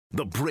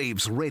The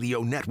Braves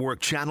Radio Network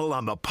channel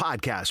on the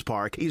Podcast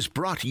Park is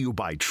brought to you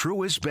by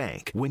Truist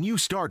Bank. When you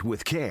start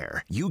with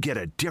care, you get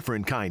a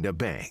different kind of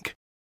bank.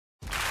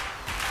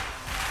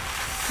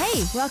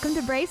 Hey, welcome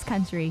to Braves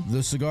Country.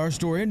 The Cigar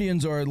Store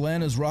Indians are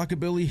Atlanta's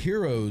rockabilly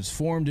heroes.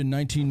 Formed in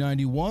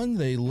 1991,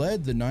 they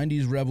led the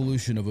 90s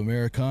revolution of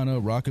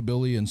Americana,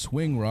 rockabilly, and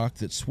swing rock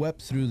that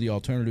swept through the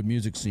alternative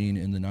music scene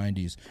in the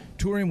 90s.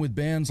 Touring with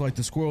bands like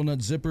the Squirrel Nut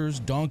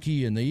Zippers,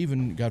 Donkey, and they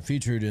even got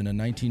featured in a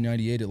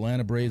 1998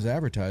 Atlanta Braves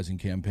advertising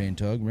campaign,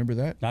 Tug. Remember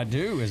that? I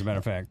do, as a matter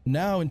of fact.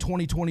 Now, in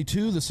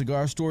 2022, the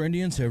Cigar Store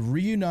Indians have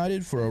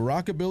reunited for a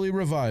rockabilly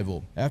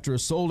revival. After a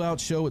sold-out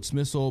show at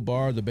Smith's Old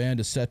Bar, the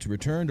band is set to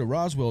return to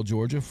Roswell,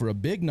 Georgia for a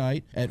big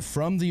night at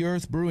From the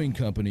Earth Brewing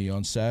Company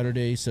on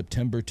Saturday,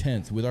 September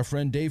 10th, with our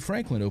friend Dave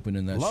Franklin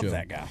opening that show. Love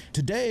that guy.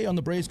 Today on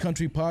the Braves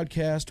Country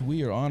Podcast,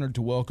 we are honored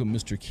to welcome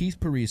Mr. Keith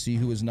Parisi,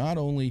 who is not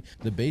only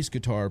the bass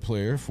guitar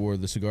player for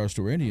the Cigar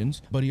Store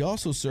Indians, but he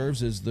also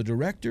serves as the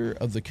director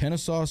of the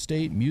Kennesaw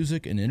State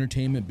Music and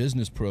Entertainment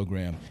Business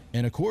Program.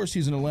 And of course,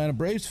 he's an Atlanta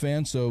Braves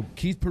fan, so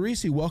Keith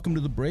Parisi, welcome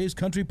to the Braves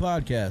Country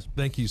Podcast.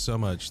 Thank you so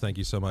much. Thank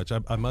you so much.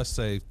 I must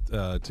say,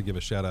 to give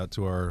a shout out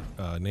to our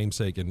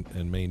namesake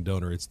and main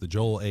donor, it's the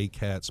Joel A.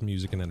 Katz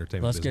Music and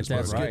Entertainment Business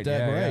Program. Let's get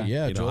that right.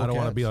 Yeah, you know, I don't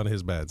want to be on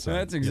his bad side.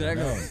 That's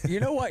exactly right. You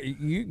know what?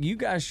 You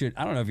guys should,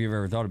 I don't know if you've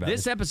ever thought about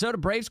this. This episode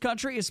of Braves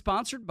Country is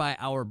sponsored by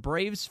our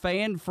Braves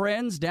fan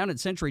friends down at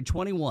Century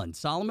 21,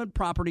 Solomon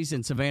Properties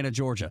in Savannah,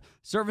 Georgia,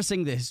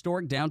 servicing the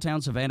historic downtown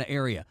Savannah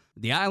area,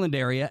 the island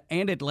area,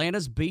 and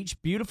Atlanta's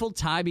beach, beautiful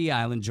Tybee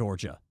Island,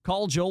 Georgia.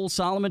 Call Joel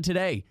Solomon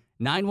today,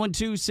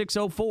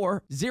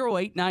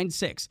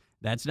 912-604-0896.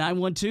 That's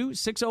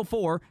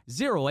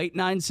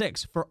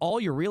 912-604-0896 for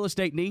all your real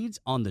estate needs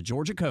on the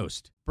Georgia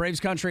coast. Braves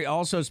Country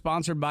also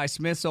sponsored by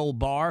Smith's Old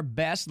Bar,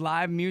 best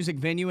live music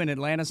venue in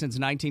Atlanta since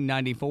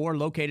 1994,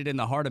 located in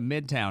the heart of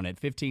Midtown at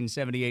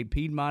 1578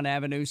 Piedmont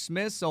Avenue.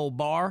 Smith's Old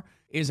Bar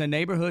is a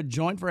neighborhood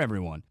joint for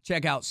everyone.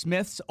 Check out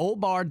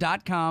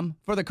smithsoldbar.com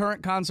for the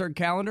current concert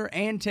calendar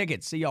and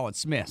tickets. See y'all at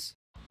Smith's.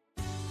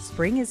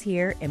 Spring is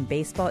here and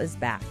baseball is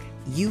back.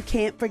 You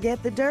can't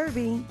forget the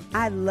Derby.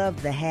 I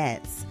love the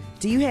hats.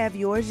 Do you have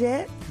yours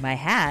yet? My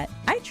hat?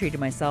 I treated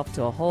myself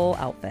to a whole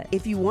outfit.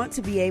 If you want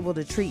to be able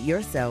to treat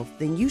yourself,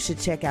 then you should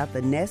check out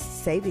the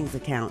Nest Savings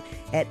Account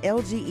at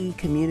LGE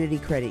Community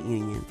Credit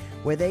Union,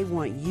 where they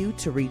want you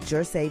to reach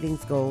your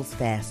savings goals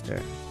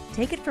faster.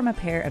 Take it from a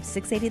pair of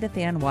 680 The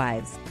Fan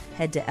wives.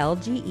 Head to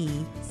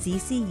lgeccu.org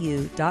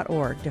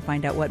to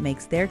find out what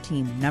makes their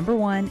team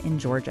 #1 in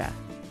Georgia.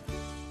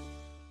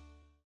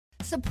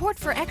 Support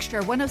for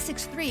Extra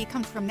 106.3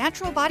 comes from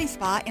Natural Body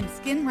Spa and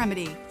Skin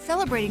Remedy,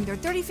 celebrating their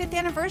 35th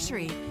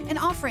anniversary and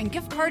offering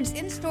gift cards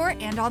in-store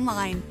and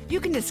online. You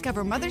can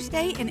discover Mother's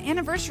Day and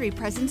anniversary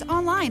presents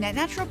online at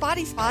Natural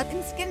Body Spa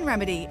and Skin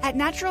Remedy at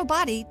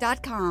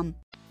naturalbody.com.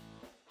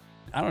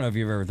 I don't know if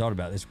you've ever thought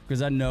about this,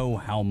 because I know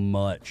how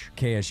much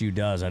KSU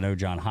does. I know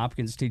John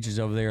Hopkins teaches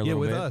over there a little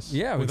bit. Yeah, with us.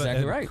 Yeah, with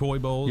exactly right. Coy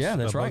Bowles. Yeah,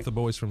 that's right. Both the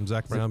boys from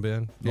Zach Brown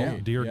Band. Yeah.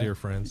 Dear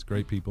friends.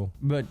 Great people.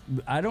 But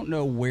I don't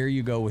know where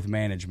you go with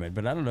management,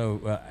 but I don't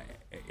know.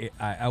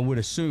 I would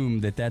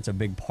assume that that's a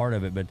big part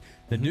of it. But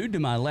the dude to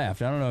my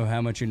left, I don't know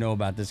how much you know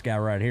about this guy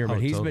right here,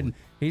 but he's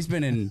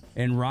been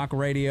in rock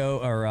radio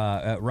or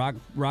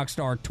rock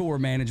star tour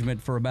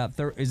management for about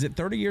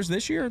 30 years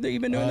this year that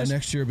you've been doing this?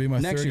 Next year will be my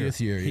 30th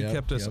year. He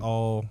kept us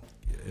all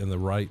in the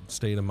right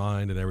state of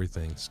mind and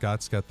everything.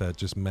 Scott's got that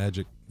just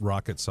magic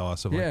rocket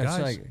sauce of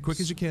guys, quick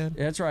as you can.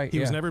 That's right. He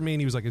was never mean.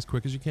 He was like, as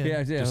quick as you can.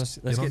 Yeah.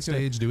 Just let's get on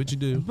stage, do what you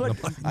do. But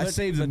I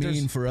saved the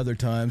mean for other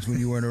times when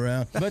you weren't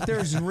around. But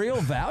there's real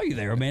value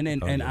there, man.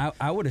 And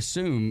I would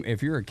assume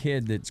if you're a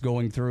kid that's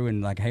going through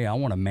and like, hey, I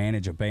want to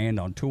manage a band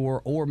on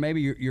tour, or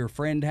maybe your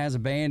friend has a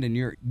band and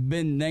you're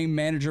been named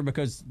manager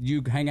because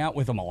you hang out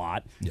with them a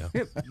lot. Yeah.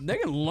 They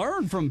can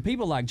learn from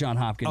people like John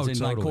Hopkins and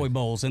like Coy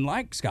Bowles and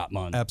like Scott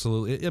Munn.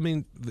 Absolutely. I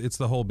mean, it's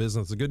the whole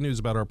business. The good news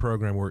about our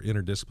program, we're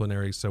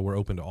interdisciplinary, so we're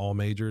open to all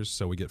majors.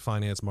 So we get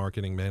finance,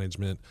 marketing,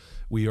 management.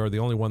 We are the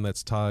only one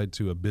that's tied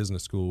to a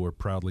business school. We're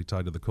proudly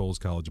tied to the Coles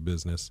College of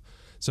Business.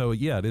 So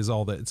yeah, it is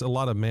all that. It's a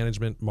lot of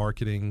management,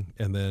 marketing,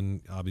 and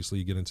then obviously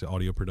you get into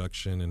audio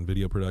production and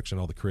video production,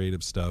 all the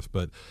creative stuff.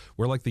 But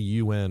we're like the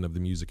UN of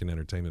the music and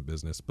entertainment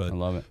business. But I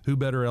love it. Who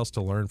better else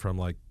to learn from,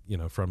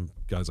 from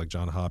guys like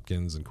John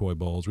Hopkins and Coy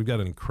Bowles? We've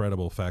got an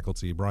incredible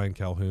faculty. Brian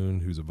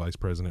Calhoun, who's a vice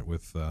president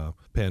with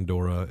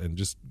Pandora, and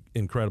just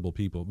incredible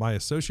people. My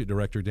associate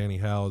director, Danny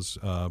Howes,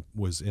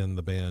 was in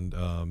the band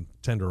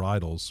Tender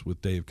Idols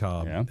with Dave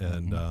Cobb. Yeah.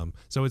 And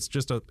so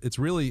it's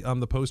really,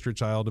 I'm the poster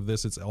child of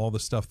this. It's all the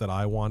stuff that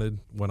I wanted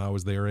when I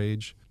was their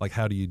age. Like,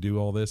 how do you do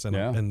all this?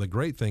 And the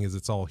great thing is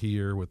it's all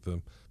here with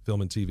the film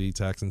and TV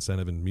tax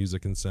incentive and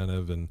music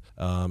incentive, and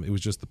it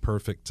was just the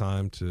perfect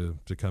time to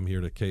come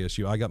here to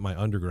KSU. I got my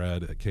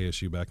undergrad at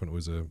KSU back when it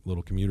was a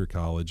little commuter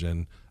college,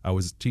 and I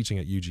was teaching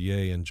at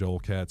UGA, and Joel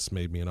Katz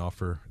made me an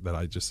offer that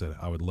I just said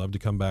I would love to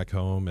come back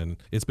home, and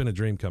it's been a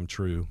dream come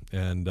true.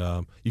 And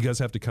you guys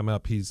have to come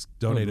up. He's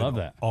donated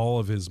all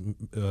of his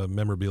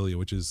memorabilia,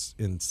 which is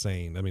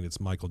insane. I mean, it's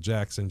Michael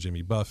Jackson,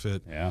 Jimmy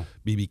Buffett,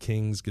 B.B.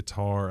 King's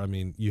guitar. I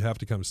mean, you have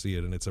to come see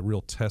it, and it's a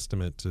real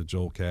testament to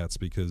Joel Katz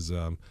because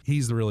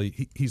he's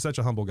such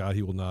a humble guy.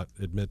 He will not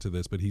admit to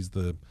this, but he's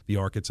the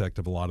architect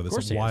of a lot of this.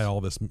 Of why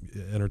all this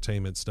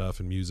entertainment stuff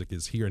and music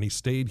is here, and he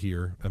stayed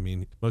here. I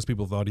mean, most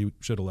people thought he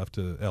should have left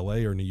to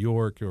L.A. or New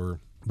York,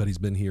 but he's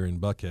been here in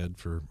Buckhead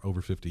for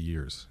over 50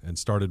 years and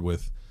started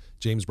with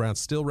James Brown.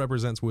 Still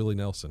represents Willie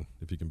Nelson,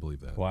 if you can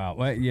believe that. Wow.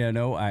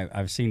 Well,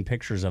 I've seen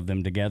pictures of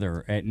them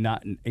together,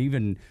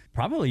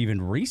 probably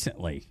even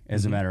recently,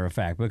 as a matter of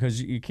fact,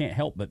 because you can't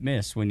help but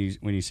miss when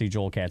you see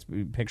Joel Katz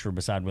picture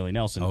beside Willie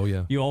Nelson. Oh,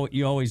 yeah.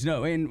 You always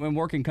know. And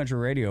working country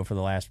radio for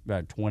the last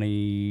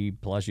 20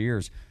 plus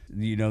years,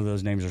 you know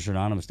those names are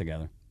synonymous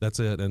together. That's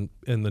it. And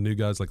the new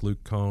guys like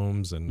Luke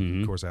Combs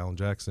and, of course, Alan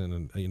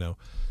Jackson and,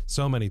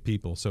 so many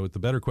people. So the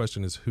better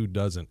question is, who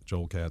doesn't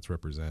Joel Katz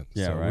represent?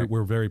 Yeah, so right.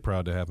 We're very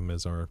proud to have him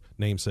as our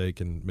namesake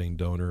and main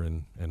donor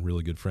and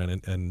really good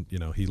friend. And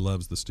he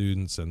loves the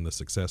students and the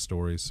success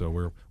stories. So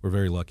we're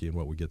very lucky in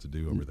what we get to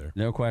do over there.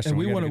 No question. And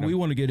we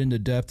want to get into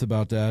depth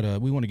about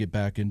that. We want to get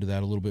back into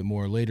that a little bit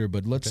more later.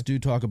 But let's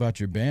talk about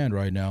your band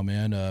right now,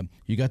 man.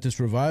 You got this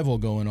revival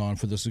going on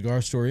for the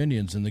Cigar Store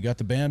Indians, and they got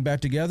the band back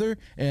together.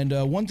 And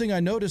one thing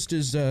I noticed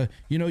is,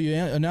 you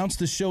announced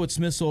this show at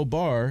Smith's Old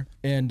Bar,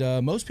 and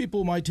most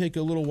people might take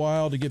a little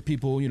while to get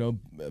people,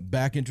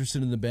 back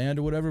interested in the band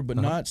or whatever, but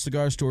not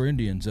Cigar Store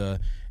Indians.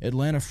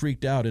 Atlanta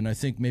freaked out, and I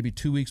think maybe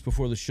 2 weeks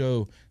before the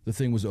show, the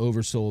thing was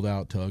oversold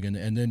out, Tug. And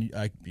then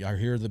I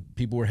hear the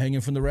people were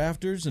hanging from the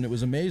rafters, and it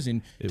was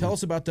amazing. Tell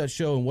us about that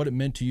show and what it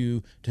meant to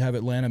you to have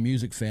Atlanta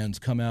music fans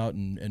come out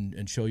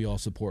and show you all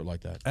support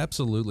like that.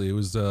 Absolutely. It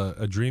was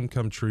a dream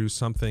come true,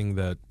 something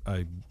that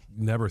I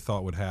never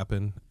thought would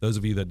happen. Those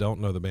of you that don't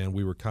know the band,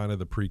 we were kind of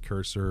the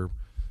precursor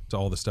to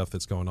all the stuff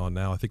that's going on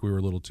now. I think we were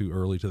a little too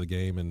early to the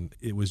game, and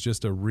it was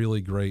just a really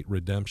great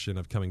redemption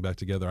of coming back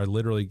together. I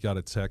literally got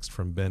a text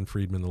from Ben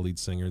Friedman, the lead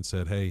singer, and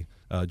said, hey,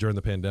 during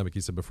the pandemic, he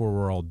said, before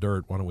we're all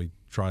dirt, why don't we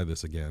try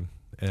this again?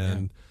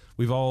 And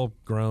we've all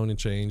grown and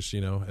changed,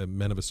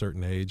 men of a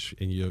certain age,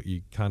 and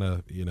you kind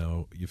of,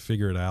 you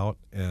figure it out,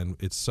 and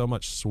it's so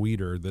much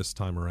sweeter this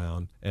time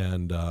around,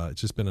 and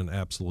it's just been an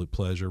absolute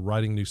pleasure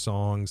writing new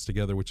songs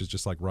together, which is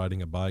just like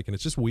riding a bike, and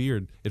it's just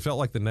weird. It felt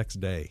like the next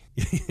day,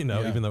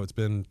 even though it's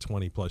been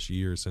 20 plus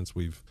years since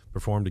we've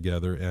performed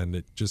together, and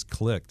it just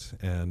clicked,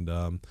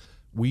 and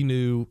we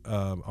knew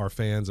our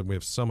fans, and we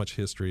have so much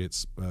history.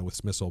 It's with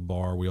Smith's Old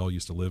Bar. We all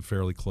used to live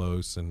fairly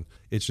close, and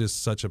it's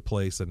just such a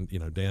place. And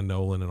Dan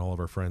Nolan and all of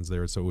our friends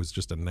there, so it was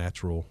just a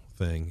natural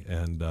thing,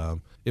 and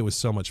it was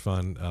so much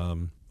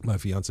fun. My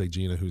fiance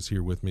Gina, who's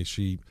here with me,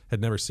 she had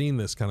never seen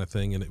this kind of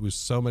thing, and it was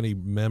so many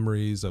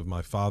memories of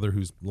my father,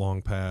 who's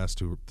long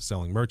passed, who were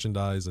selling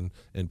merchandise, and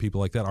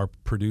people like that. Our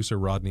producer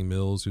Rodney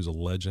Mills, who's a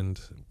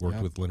legend,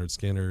 worked with Leonard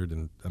Skinner,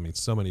 and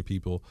so many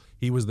people.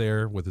 He was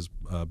there with his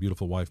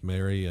beautiful wife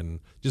Mary,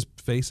 and just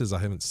faces I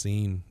haven't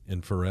seen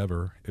in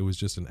forever. It was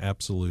just an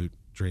absolute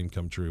dream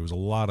come true. It was a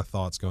lot of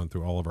thoughts going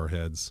through all of our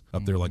heads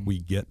up there, like we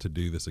get to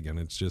do this again.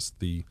 It's just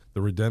the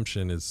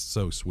redemption is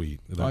so sweet.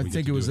 I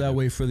think it was that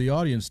way for the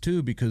audience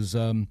too, because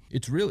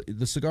it's really,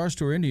 the Cigar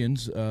Store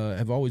Indians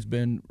have always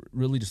been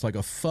really just like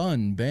a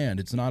fun band.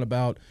 It's not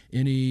about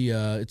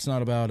it's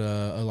not about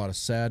a lot of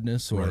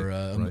sadness or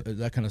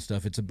that kind of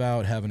stuff. It's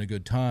about having a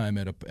good time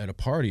at a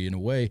party in a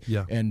way.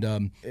 Yeah.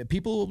 And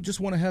people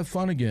just want to have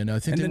fun again. I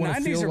think and they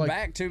the 90s are like,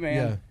 back too,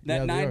 man.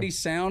 That 90s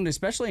sound,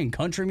 especially in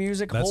country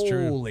music. That's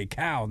holy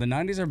true. Cow, the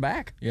 90s are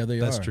back. Yeah, they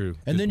are. That's true.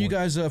 And then point. you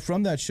guys,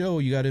 from that show,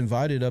 you got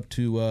invited up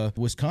to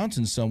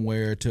Wisconsin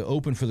somewhere to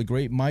open for the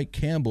great Mike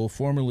Campbell,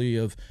 formerly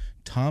of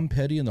Tom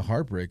Petty and the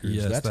Heartbreakers.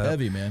 Yes, that's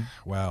heavy, man.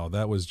 Wow,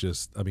 that was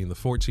just, the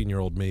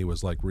 14-year-old me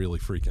was like really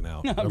freaking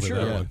out over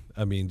that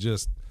one.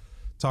 Just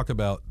talk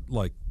about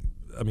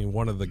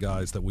one of the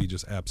guys that we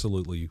just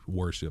absolutely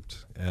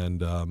worshipped.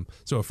 And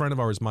so a friend of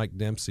ours, Mike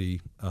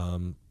Dempsey,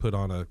 put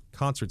on a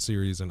concert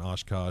series in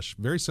Oshkosh,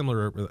 very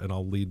similar, and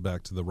I'll lead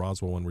back to the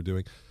Roswell one we're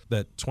doing,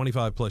 that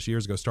 25 plus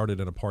years ago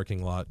started in a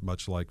parking lot,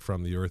 much like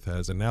From the Earth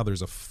has, and now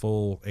there's a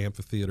full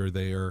amphitheater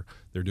there.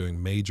 They're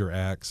doing major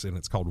acts, and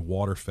it's called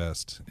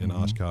Waterfest in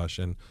Oshkosh.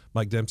 And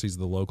Mike Dempsey's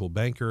the local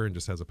banker and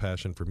just has a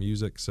passion for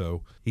music.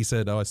 So he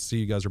said, I see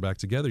you guys are back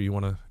together.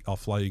 I'll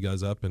fly you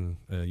guys up, and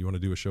you want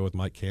to do a show with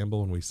Mike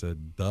Campbell? And we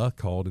said,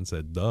 called and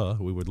said,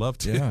 we would love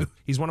to. Yeah.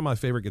 He's one of my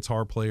favorite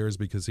guitar players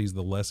because he's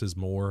the less is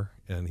more,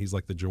 and he's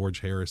like the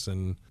George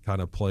Harrison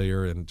kind of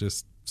player, and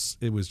just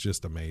it was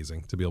just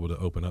amazing to be able to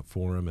open up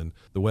for him. And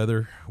the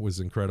weather was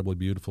incredibly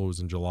beautiful. It was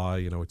in July.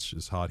 It's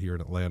just hot here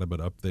in Atlanta,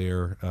 but up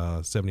there,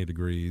 70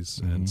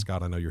 degrees. And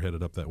Scott, I know you're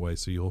headed up that way,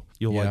 so you'll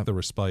like the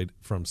respite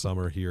from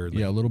summer here.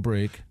 Yeah, a little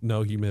break.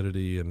 No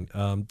humidity,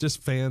 and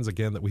just fans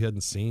again that we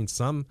hadn't seen.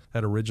 Some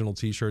had original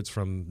T-shirts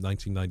from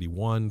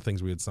 1991,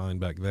 things we had signed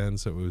back then.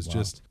 So it was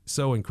just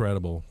so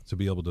incredible to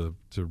be able to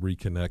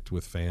reconnect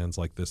with fans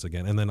like this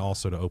again, and then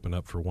also to open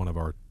up for one of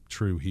our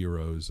true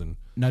heroes. And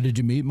now, did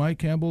you meet Mike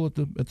Campbell at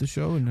the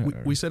show?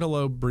 We said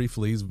hello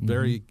briefly. He's a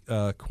very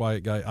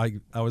quiet guy.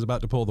 I was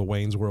about to pull the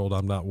Wayne's World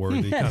 "I'm not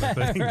worthy" kind of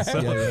thing, so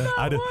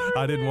I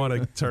didn't want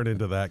to turn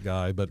into that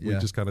guy. But we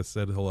just kind of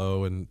said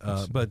hello, and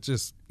but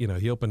just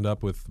he opened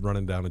up with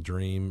 "Running Down a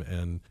Dream."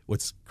 And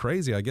what's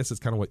crazy, I guess, it's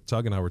kind of what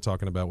Tug and I were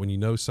talking about. When you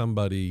know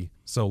somebody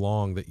so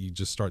long that you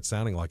just start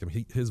sounding like him,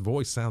 his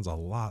voice sounds a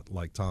lot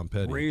like Tom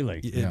Petty. Really,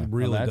 it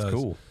really that's does.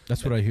 Cool.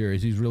 That's what I hear.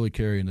 Is he's really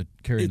carrying the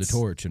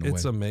torch in a way.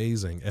 It's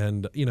amazing,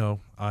 and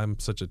I'm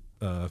such a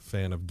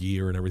fan of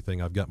gear and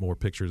everything. I've got more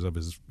pictures of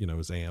his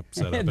amp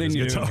setup and his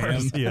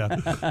guitars.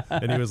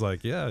 And he was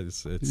like,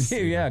 it's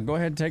go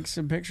ahead and take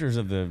some pictures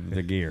of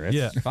the gear.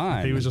 It's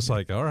fine. He was just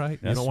like, all right,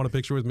 you don't want a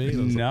picture with me?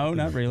 No,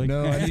 not really.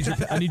 No,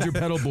 I need your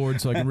pedal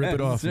board so I can rip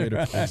it off later.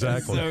 Right.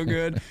 Exactly. So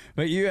good.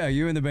 But you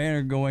and the band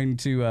are going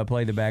to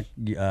play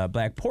the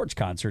Black Porch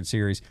Concert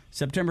Series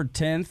September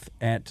 10th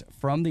at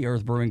From the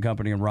Earth Brewing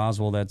Company in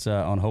Roswell. That's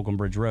on Holcomb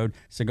Bridge Road.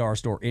 Cigar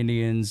Store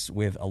Indians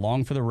with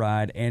Along for the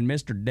Ride and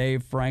Mr.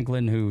 Dave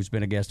Franklin, who's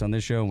been a guest on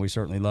this show, and we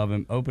certainly love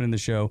him, opening the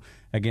show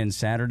again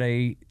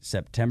Saturday,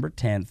 September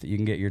 10th. You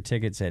can get your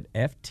tickets at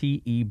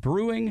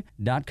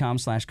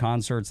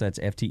ftebrewing.com/concerts. That's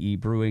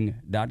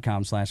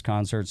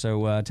ftebrewing.com/concerts.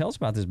 So tell us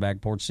about this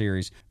Back Porch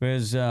Series,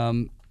 because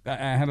I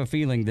have a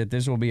feeling that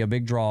this will be a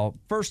big draw,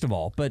 first of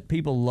all, but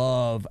people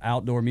love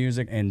outdoor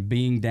music, and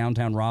being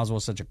downtown Roswell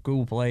is such a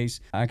cool place.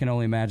 I can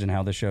only imagine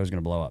how this show is going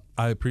to blow up.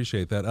 I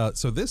appreciate that.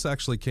 So this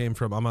actually came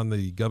from, I'm on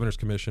the Governor's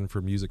Commission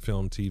for Music,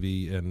 Film,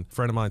 TV, and a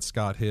friend of mine,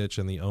 Scott Hitch,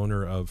 and the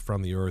owner of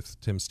From the Earth,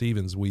 Tim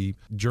Stevens, we,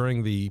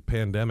 during the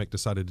pandemic,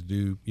 decided to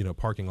do,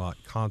 parking lot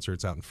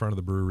concerts out in front of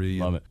the brewery.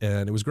 Love it.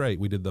 And it was great.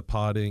 We did the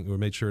podding. We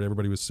made sure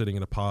everybody was sitting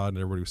in a pod and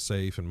everybody was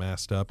safe and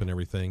masked up and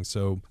everything.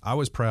 So I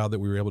was proud that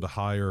we were able to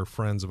hire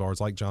friends of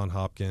ours like John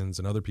Hopkins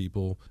and other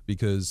people,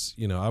 because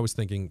I was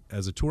thinking,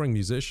 as a touring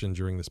musician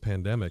during this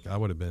pandemic, I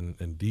would have been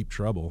in deep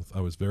trouble. I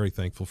was very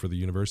thankful for the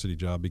university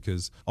job,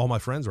 because all my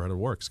friends were out of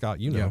work. Scott,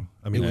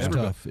 I mean, it was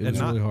tough. It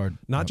was really hard.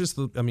 Not just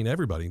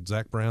everybody,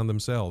 Zach Brown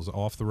themselves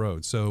off the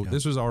road. So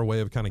this was our way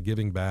of kind of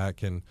giving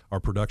back, and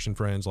our production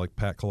friends like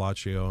Pat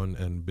Colaccio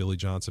and Billy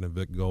Johnson and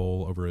Vic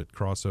Gold over at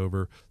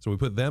Crossover. So we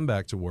put them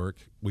back to work.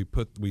 We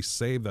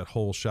saved that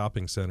whole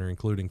shopping center,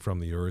 including From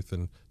the Earth,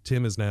 and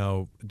Tim is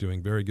now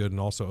doing very good and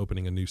also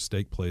opening a new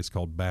steak place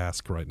called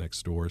Basque right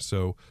next door.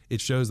 So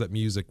it shows that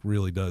music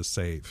really does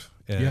save.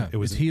 And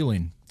it's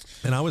healing.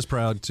 And I was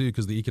proud, too,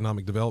 because the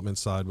economic development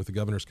side with the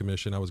Governor's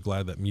Commission, I was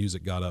glad that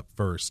music got up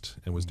first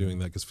and was doing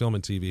that, because film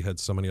and TV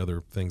had so many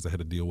other things they had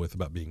to deal with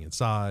about being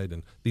inside,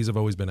 and these have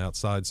always been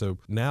outside. So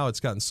now it's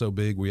gotten so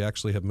big, we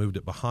actually have moved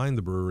it behind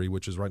the brewery,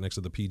 which is right next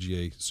to the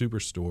PGA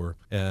Superstore,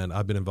 and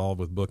I've been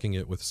involved with booking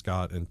it with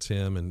Scott and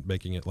Tim and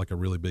making it like a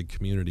really big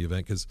community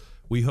event, because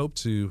we hope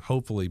to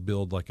hopefully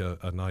build like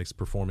a nice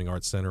performing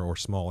arts center or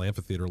small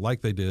amphitheater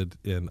like they did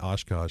in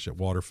Oshkosh at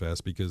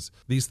Waterfest, because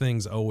these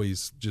things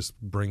always just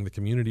bring the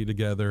community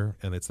together,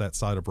 and it's that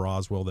side of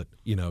Roswell that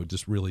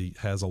just really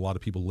has a lot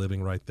of people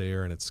living right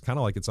there, and it's kind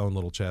of like its own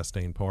little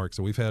Chastain Park.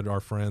 So we've had our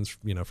friends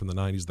from the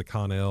 90s, the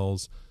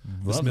Connells,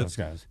 those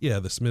guys.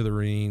 The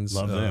Smithereens.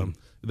 Love them.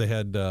 They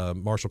had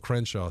Marshall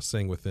Crenshaw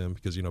sing with them,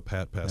 because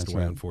Pat passed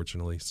away, right.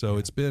 unfortunately. So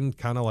it's been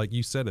kind of like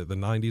you said it. The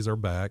 90s are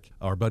back.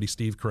 Our buddy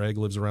Steve Craig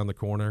lives around the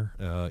corner.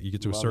 You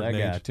get to a certain that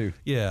age, guy too.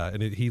 Yeah,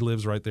 and he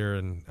lives right there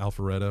in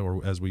Alpharetta,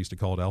 or as we used to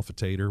call it, Alpha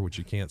Tater, which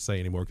you can't say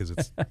anymore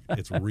because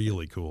it's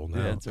really cool now.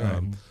 Yeah, that's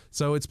right.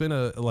 So it's been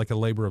a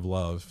labor of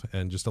love,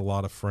 and just a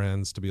lot of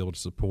friends to be able to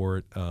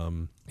support.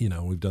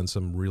 We've done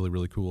some really,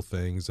 really cool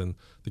things, and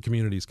the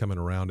community's coming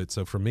around it.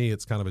 So for me,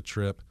 it's kind of a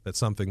trip. That's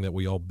something that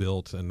we all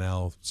built, and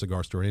now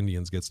Cigar Store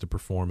Indians gets to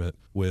perform it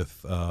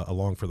with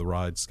Along for the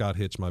Ride. Scott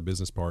Hitch, my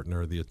business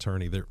partner, the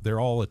attorney. They're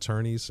all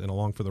attorneys in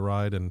Along for the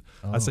Ride, and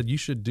I said, you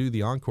should do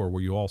the encore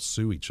where you all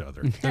sue each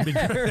other.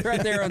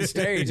 Right there on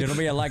stage. It'll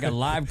be like a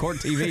live court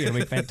TV. It'll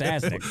be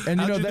fantastic. And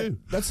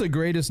that's the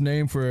greatest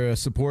name for a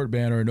support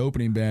band or an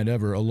opening band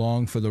ever,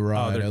 Along for the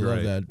Ride. I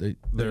love that.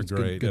 They're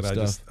great. Good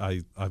and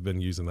stuff. I've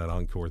been using that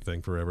encore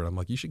thing forever. And I'm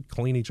like, you should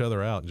clean each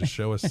other out and just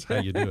show us how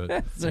you do it.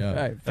 That's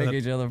right. Pick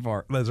each other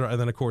apart. That's right. And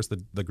then, of course,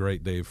 the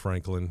great Dave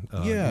Franklin,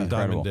 incredible.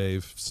 Diamond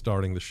Dave,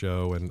 starting the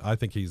show. And I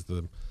think he's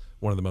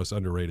one of the most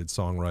underrated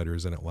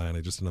songwriters in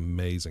Atlanta, just an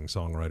amazing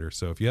songwriter.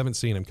 So if you haven't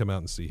seen him, come out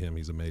and see him.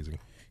 He's amazing.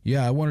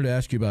 Yeah, I wanted to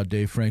ask you about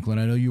Dave Franklin.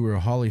 I know you were a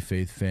Holly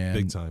Faith fan,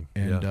 Big time,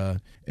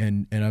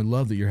 and I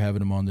love that you're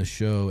having him on this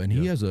show. And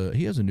he has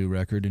a new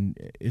record, and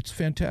it's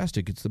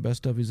fantastic. It's the best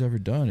stuff he's ever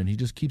done, and he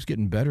just keeps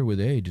getting better with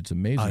age. It's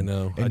amazing. I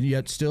know, and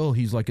yet still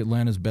he's like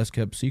Atlanta's best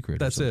kept secret.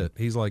 That's it.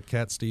 He's like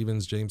Cat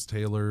Stevens, James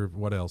Taylor.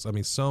 What else? I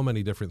mean, so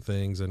many different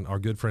things. And our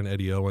good friend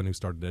Eddie Owen, who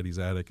started Eddie's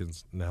Attic,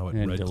 is now at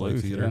Red Clay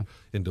Theater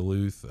in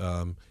Duluth.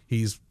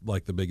 He's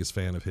like the biggest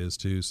fan of his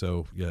too.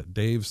 So yeah,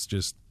 Dave's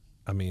just.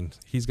 I mean,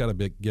 he's got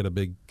to get a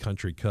big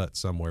country cut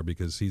somewhere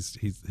because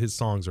his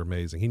songs are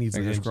amazing. He needs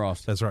Fingers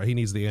crossed. That's right. He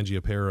needs the Angie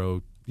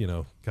Aparo,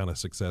 kind of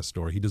success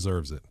story. He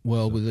deserves it.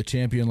 Well, with a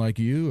champion like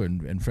you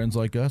and friends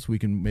like us, we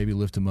can maybe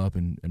lift him up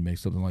and make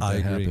something like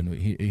that happen.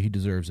 He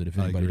deserves it if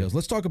anybody does.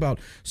 Let's talk about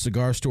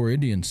Cigar Store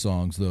Indians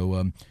songs,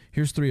 though.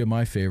 Here's 3 of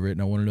my favorite,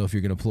 and I want to know if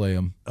you're going to play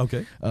them.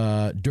 Okay.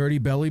 Dirty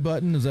Belly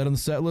Button, is that on the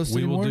set list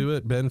We anymore? will do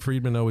it. Ben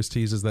Friedman always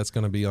teases that's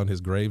going to be on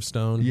his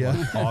gravestone.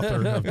 Yeah.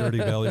 Author of Dirty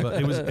Belly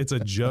Button. It's a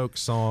joke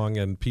song,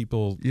 and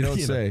people... You don't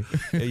say.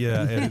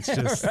 Yeah, and it's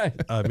just... right.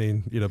 I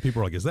mean,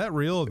 people are like, is that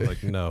real?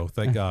 Like, no,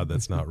 thank God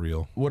that's not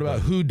real. What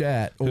about Who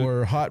Dat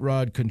or Hot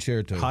Rod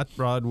Concerto? Hot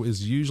Rod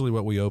is usually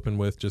what we open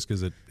with just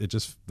because it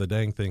just... The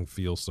dang thing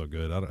feels so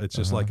good. It's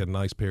just like a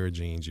nice pair of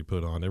jeans you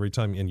put on. Every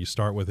time, and you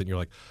start with it, and you're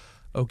like...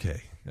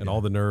 Okay, and all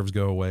the nerves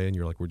go away, and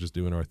you're like, we're just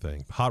doing our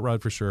thing. Hot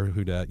Rod for sure,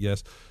 Who Dat,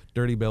 yes.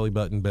 Dirty Belly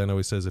Button, Ben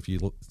always says, if you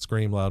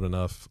scream loud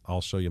enough,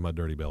 I'll show you my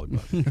dirty belly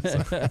button.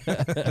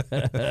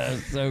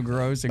 So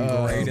gross and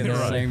great at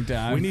the same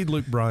time. We need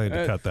Luke Bryan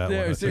to cut that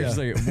one.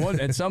 Seriously,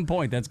 at some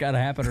point that's got to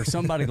happen, or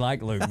somebody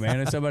like Luke,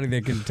 man. It's somebody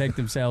that can take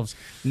themselves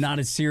not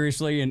as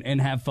seriously and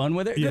have fun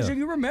with it. Because if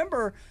you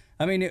remember...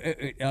 I mean,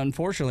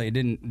 unfortunately, it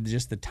didn't.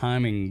 Just the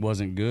timing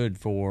wasn't good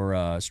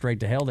for Straight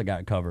to Hell that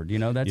got covered.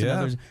 That's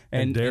another.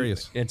 And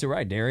Darius. It's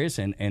right, Darius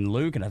and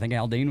Luke, and I think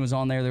Aldine was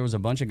on there. There was a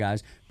bunch of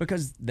guys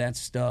because that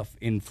stuff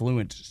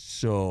influenced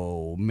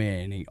so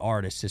many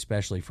artists,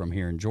 especially from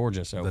here in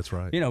Georgia. So that's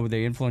right.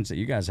 The influence that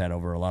you guys had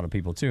over a lot of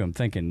people too. I'm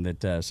thinking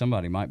that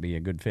somebody might be a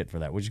good fit for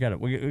that. We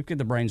get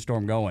the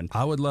brainstorm going.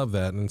 I would love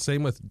that, and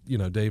same with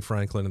Dave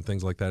Franklin and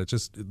things like that. It's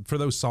just for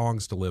those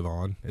songs to live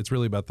on. It's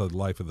really about the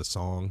life of the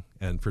song,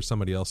 and for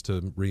somebody else to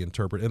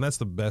reinterpret. And that's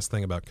the best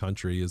thing about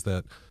country is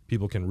that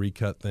people can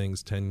recut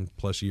things 10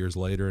 plus years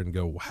later and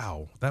go,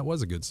 wow, that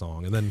was a good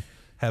song. And then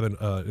have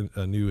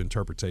a new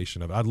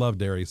interpretation of it. I love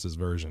Darius's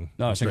version.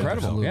 No, it's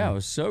incredible. Absolutely. Yeah, it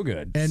was so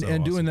good. And so and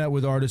awesome. Doing that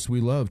with artists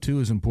we love, too,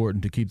 is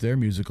important to keep their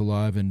music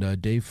alive.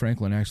 And Dave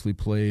Franklin actually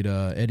played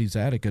Eddie's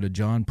Attic at a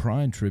John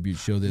Prine tribute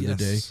show the other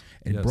day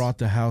and brought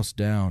the house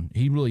down.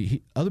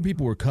 Other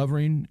people were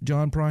covering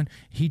John Prine.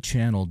 He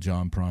channeled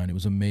John Prine. It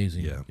was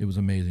amazing. Yeah. It was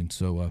amazing.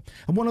 So,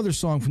 and one other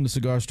song from the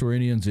Cigar Store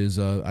Indians is,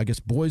 I guess,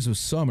 Boys of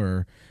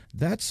Summer.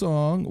 That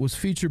song was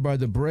featured by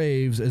the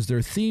Braves as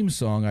their theme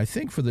song, I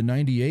think, for the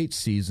 98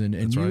 season.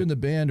 And you and the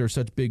band are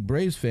such big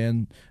Braves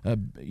fan.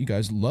 You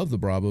guys love the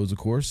Bravos, of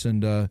course.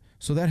 And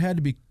so that had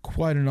to be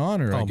quite an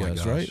honor, I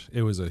guess, right?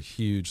 It was a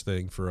huge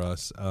thing for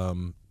us.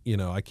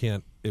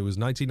 It was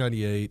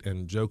 1998,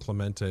 and Joe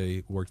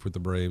Clemente worked with the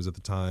Braves at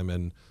the time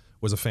and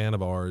was a fan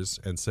of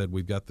ours and said,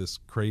 we've got this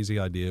crazy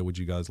idea. Would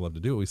you guys love to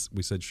do it?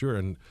 We said, sure.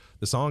 And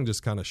the song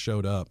just kind of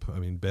showed up. I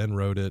mean, Ben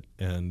wrote it,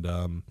 and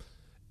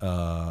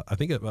I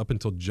think up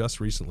until just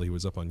recently it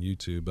was up on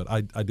YouTube, but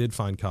I did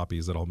find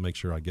copies that I'll make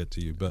sure I get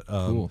to you. But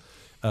cool.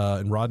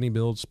 And Rodney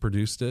Mills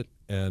produced it,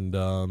 and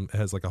it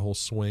has like a whole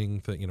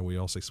swing thing. We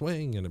all say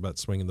swing and about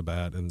swinging the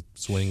bat, and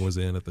swing was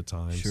in at the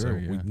time. Sure, so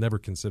we never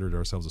considered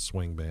ourselves a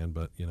swing band,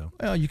 but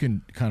Well, you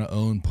can kind of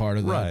own part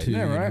of that too.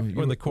 Yeah, right.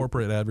 When the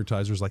corporate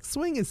advertiser's like,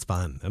 swing is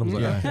fun, and I'm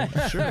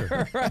like,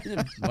 sure,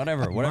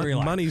 whatever you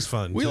like. Money's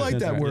fun. We like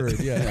that word.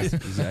 Yeah,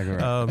 exactly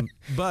right.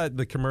 But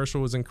the commercial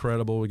was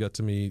incredible. We got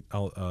to meet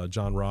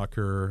John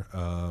Rocker.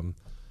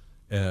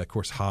 Of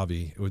course,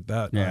 Javi.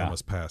 I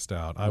almost passed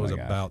out. I was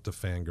about to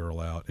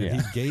fangirl out,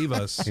 and he gave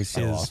us his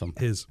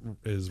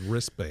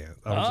wristband.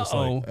 I was just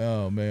like,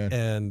 oh man,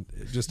 and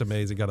just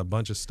amazing. Got a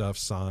bunch of stuff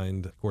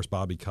signed. Of course,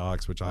 Bobby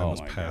Cox, which I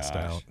almost passed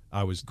out.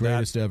 I was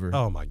greatest ever.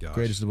 Oh my gosh,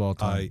 greatest of all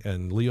time.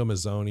 And Leo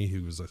Mazzoni,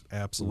 who was an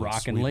absolute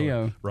rockin'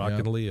 Leo,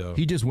 Leo.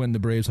 He just won the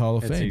Braves Hall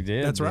of Fame. He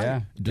did. That's right.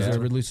 Yeah.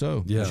 Deservedly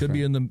so. Yeah. Should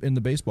be in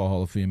the Baseball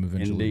Hall of Fame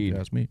eventually. Indeed. If you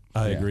ask me.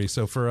 I agree.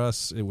 So for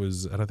us, it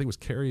was, and I think it was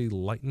Kerry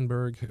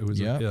Lightenberg. It was.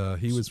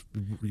 He was.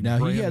 Now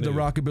he had the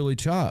rockabilly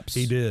chops.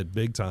 He did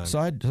big time.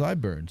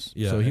 Sideburns.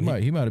 Yeah, so he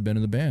might have been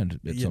in the band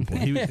at some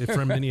point. He was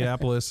from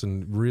Minneapolis,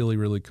 and really,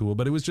 really cool.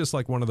 But it was just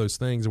like one of those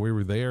things. We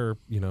were there,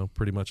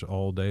 pretty much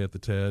all day at the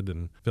TED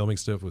and filming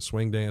stuff with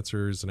swing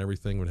dancers and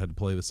everything. We had to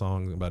play the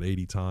song about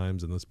 80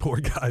 times, and those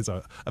poor guys.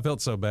 I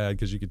felt so bad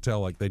because you could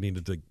tell like they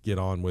needed to get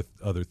on with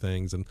other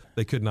things, and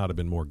they could not have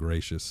been more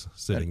gracious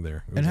sitting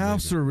there. And how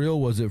surreal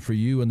was it for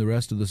you and the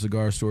rest of the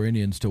Cigar Store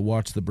Indians to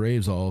watch the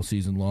Braves all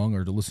season long,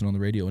 or to listen on the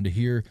radio and to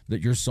hear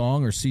that your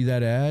song or see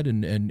that ad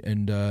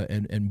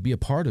and be a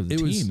part of the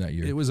team that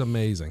year. It was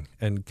amazing.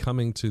 And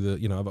coming to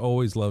the, I've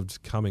always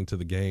loved coming to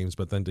the games,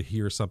 but then to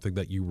hear something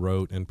that you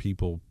wrote and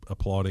people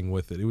applauding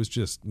with it was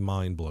just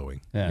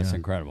mind-blowing. Yeah, it's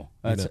incredible.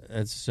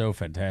 That's so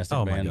fantastic,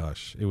 man. man. My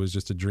gosh. It was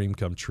just a dream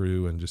come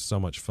true and just so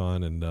much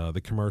fun, and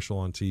the commercial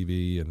on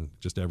TV and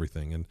just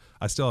everything. And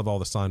I still have all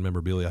the signed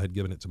memorabilia. I had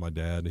given it to my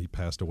dad. He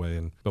passed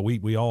away, but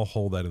we all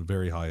hold that in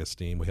very high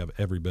esteem. We have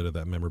every bit of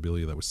that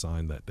memorabilia that was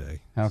signed that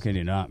day. How can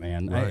you not,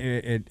 man?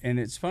 Right. And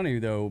it's funny,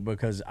 though,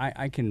 because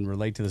I can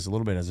relate to this a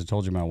little bit. As I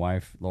told you, my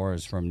wife, Laura,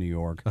 is from New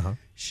York. Uh-huh.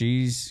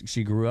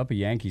 She grew up a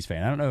Yankees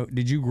fan. I don't know.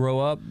 Did you grow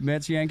up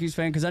Mets Yankees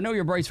fan? Because I know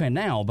you're a Braves fan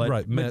now, but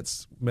right,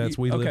 Mets.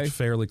 We lived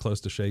fairly close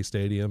to Shea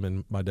Stadium,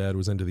 and my dad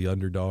was into the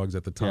Underdogs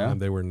at the time. Yeah.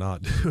 They were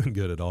not doing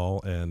good at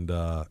all, and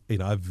I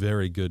have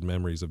very good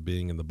memories of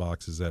being in the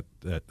boxes at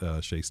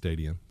Shea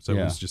Stadium. So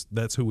it was just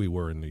that's who we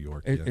were in New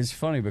York. It's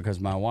funny because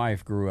my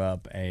wife grew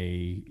up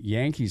a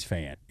Yankees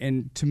fan,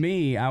 and to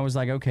me, I was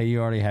like, okay, you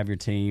already have your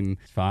team.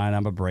 It's fine.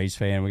 I'm a Braves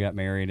fan. We got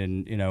married,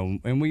 and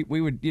and we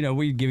would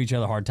we'd give each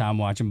other a hard time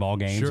watching ball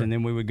games. Sure. And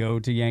then we would go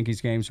to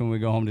Yankees games when we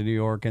go home to New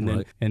York,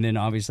 and then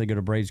obviously go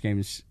to Braves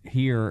games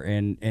here.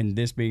 And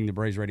this being the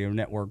Braves Radio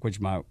Network, which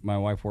my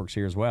wife works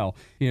here as well.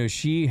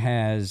 She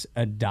has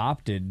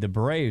adopted the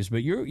Braves,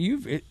 but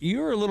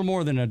you're a little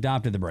more than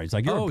adopted the Braves.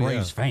 Like you're a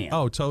Braves fan.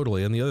 Oh,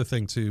 totally. And the other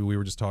thing too, we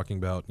were just talking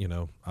about.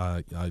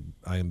 I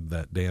am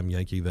that damn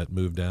Yankee that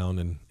moved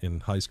down in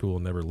high school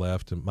and never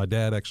left. And my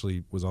dad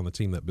actually was on the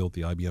team that built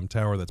the IBM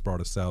tower that's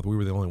brought us south. We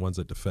were the only ones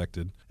that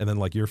defected, and then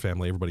like your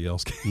family, everybody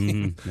else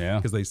came.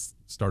 Because they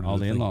started all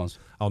the in-laws.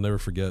 I'll never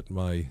forget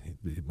my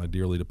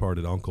dearly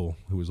departed uncle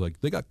who was like,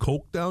 they got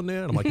Coke down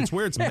there? And I'm like, it's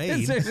where it's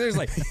made.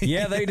 Seriously.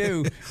 Yeah, they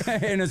do.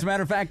 And as a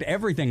matter of fact,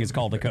 everything is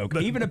called a Coke,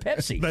 even a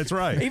Pepsi. That's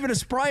right. Even a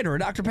Sprite or a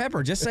Dr.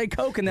 Pepper. Just say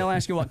Coke and they'll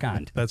ask you what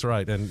kind. That's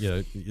right. And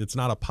it's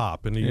not a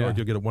pop. In New York,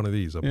 you'll get one of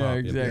these, a pop.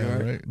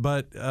 Exactly. Right.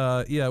 But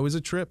it was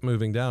a trip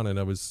moving down, and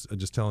I was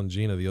just telling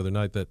Gina the other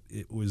night that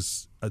it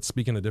was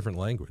speaking a different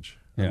language.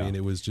 Yeah. I mean,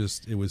 it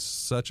was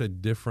such a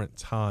different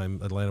time.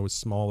 Atlanta was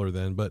smaller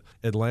then, but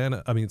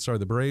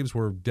the Braves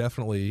were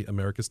definitely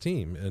America's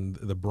team, and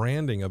the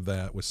branding of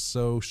that was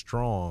so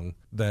strong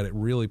that it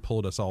really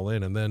pulled us all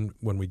in. And then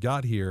when we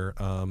got here,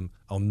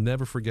 I'll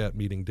never forget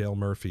meeting Dale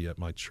Murphy at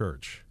my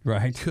church.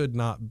 Right. Could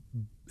not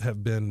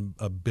have been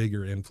a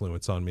bigger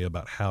influence on me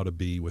about how to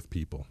be with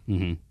people.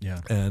 Mm-hmm.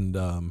 Yeah. And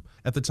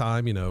at the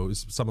time, it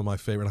was some of my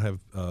favorite. I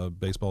have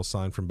baseball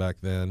signed from back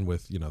then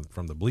with,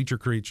 from the Bleacher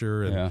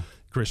Creature and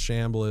Chris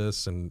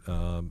Chambliss and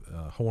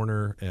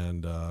Horner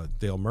and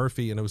Dale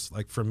Murphy. And it was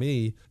like, for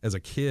me as a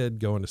kid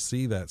going to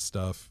see that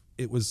stuff,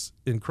 it was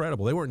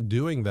incredible. They weren't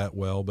doing that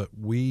well, but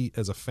we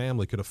as a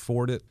family could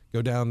afford it,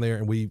 go down there,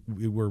 and we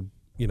were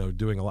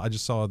doing a lot. I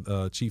just saw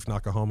Chief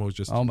Nakahoma was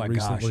just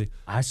recently. Gosh.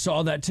 I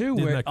saw that too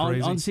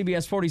on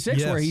CBS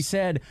 46 where he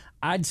said,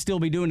 I'd still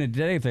be doing it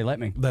today if they let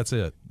me. That's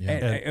it.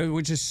 Yeah.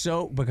 Which is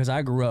so, because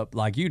I grew up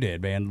like you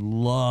did, man,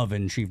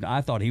 loving Chief.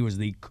 I thought he was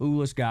the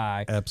coolest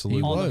guy on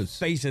the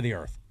face of the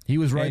earth. He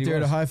was right there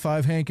to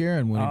high-five Hank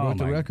Aaron when he broke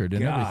the record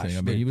and everything.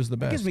 I mean, he was the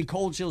best. It gives me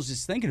cold chills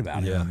just thinking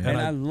about it. Yeah. And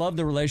I love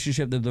the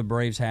relationship that the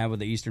Braves have with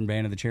the Eastern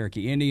Band of the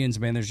Cherokee Indians.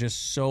 Man, there's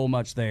just so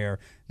much there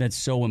that's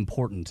so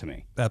important to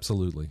me.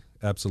 Absolutely.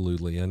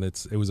 And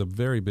it was a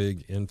very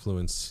big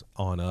influence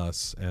on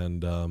us.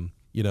 And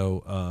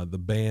the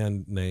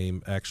band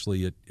name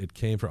actually it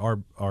came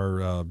from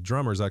our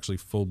drummer is actually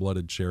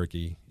full-blooded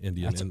Cherokee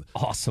Indian. That's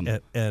awesome.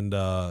 And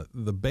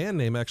the band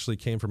name actually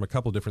came from a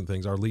couple of different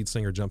things. Our lead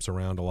singer jumps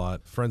around a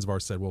lot. Friends of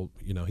ours said, well,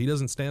 he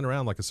doesn't stand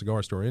around like a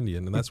cigar store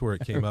Indian, and that's where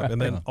it came up.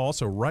 And then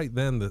also right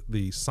then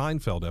the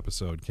Seinfeld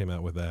episode came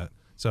out with that.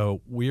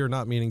 So we are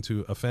not meaning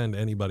to offend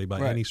anybody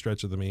by any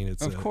stretch of the mean.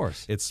 It's of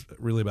course. It's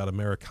really about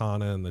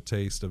Americana and the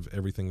taste of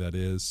everything that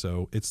is.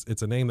 So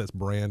it's a name that's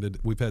branded.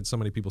 We've had so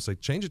many people say,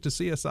 change it to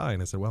CSI.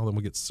 And I said, well, then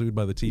we'll get sued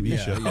by the TV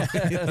show.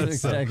 Yeah. That's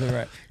exactly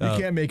right. You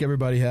can't make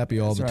everybody happy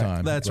all the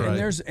time. That's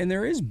right. And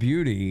there is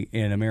beauty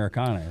in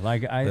Americana.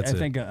 Like I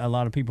think a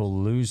lot of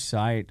people lose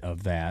sight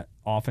of that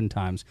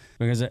oftentimes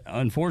because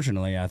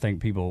unfortunately I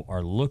think people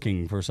are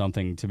looking for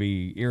something to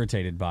be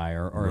irritated by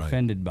or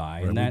offended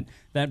by, and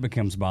that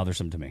becomes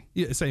bothersome to me.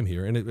 Yeah, same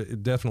here. And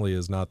it definitely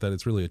is not that.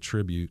 It's really a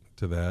tribute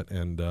to that.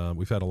 And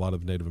we've had a lot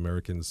of Native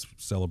Americans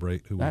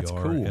celebrate who That's we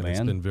are. cool, and man.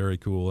 It's been very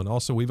cool. And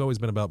also we've always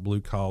been about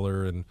blue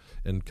collar and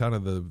kind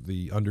of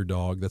the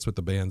underdog. That's what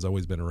the band's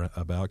always been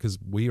about, because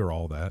we are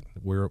all that.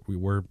 We're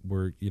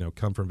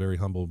come from very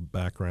humble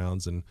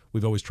backgrounds, and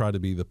we've always tried to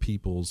be the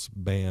people's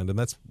band. And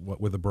that's what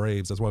with the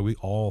Braves. That's why we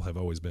all have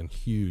always been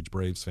huge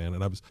Braves fan.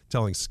 And I was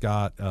telling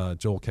Scott,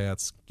 Joel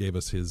Katz gave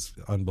us his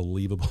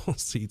unbelievable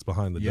seats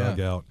behind the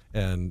dugout,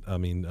 and I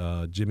mean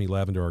Jimmy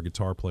Lavender, our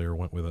guitar player,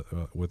 went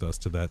with us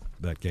to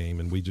that game,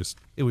 and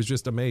it was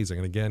just amazing.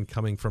 And again,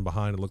 coming from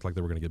behind, it looked like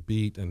they were going to get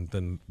beat, and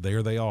then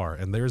there they are,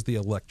 and there's the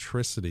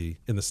electricity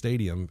in the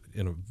stadium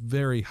in a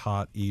very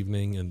hot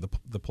evening, and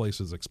the place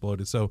has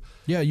exploded. So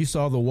you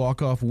saw the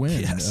walk-off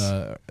win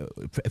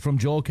from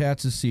Joel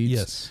Katz's seats.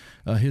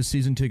 Yes. His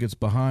season tickets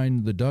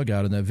behind the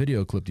dugout in that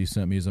video clip you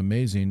sent me is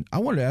amazing. I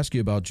wanted to ask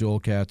you about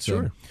Joel Katz.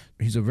 Sure.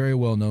 He's a very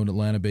well-known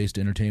Atlanta-based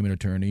entertainment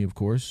attorney, of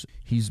course.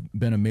 He's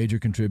been a major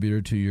contributor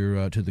to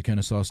your to the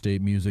Kennesaw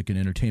State Music and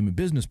Entertainment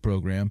Business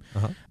Program.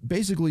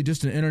 Basically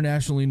just an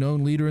internationally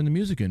known leader in the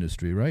music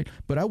industry, right?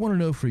 But I want to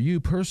know for you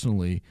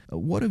personally,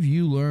 what have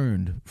you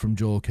learned from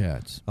Joel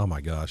Katz? Oh, my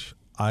gosh.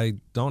 I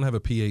don't have a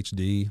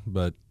PhD,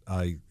 but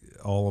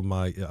all of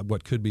my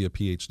what could be a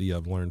PhD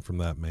I've learned from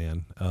that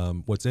man.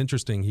 What's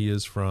interesting, he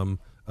is from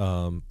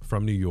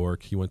New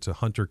York. He went to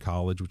Hunter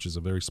College, which is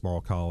a very small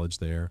college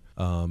there.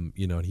 And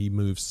he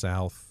moved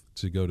south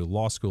to go to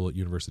law school at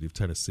University of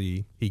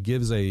Tennessee. He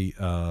gives a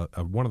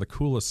one of the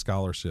coolest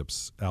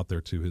scholarships out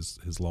there to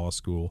his law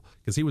school,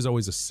 because he was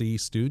always a C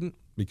student,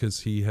 because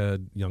he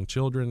had young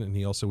children, and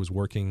he also was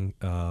working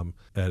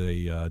at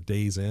a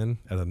Days Inn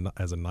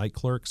as a night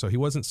clerk. So he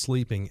wasn't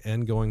sleeping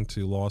and going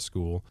to law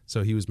school,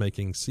 so he was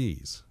making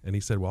C's. And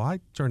he said, well, I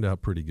turned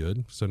out pretty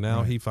good. So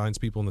now he finds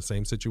people in the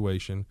same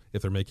situation.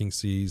 If they're making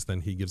C's,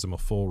 then he gives them a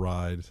full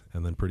ride,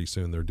 and then pretty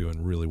soon they're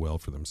doing really well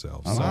for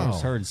themselves. I've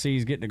always heard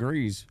C's get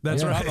degrees.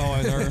 That's right. I've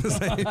always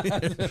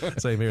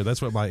heard. Same here.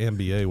 That's what my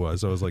MBA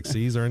was. I was like,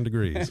 C's earn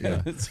degrees.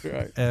 Yeah. That's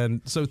right.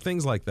 And so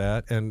things like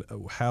that, and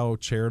how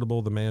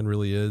charitable the man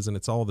really is, and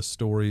it's all the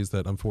stories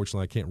that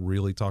unfortunately I can't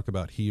really talk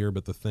about here,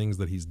 but the things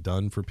that he's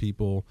done for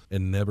people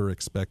and never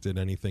expected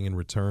anything in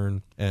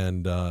return,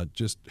 and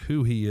just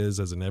who he is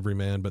as an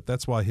everyman. But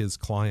that's why his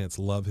clients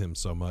love him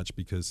so much,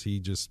 because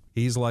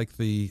he's like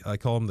I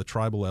call him the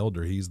tribal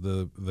elder. He's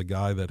the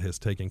guy that has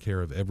taken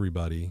care of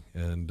everybody,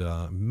 and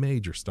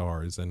major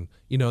stars. And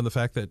the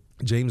fact that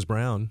James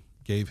Brown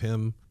gave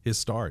him his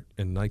start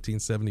in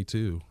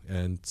 1972,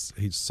 and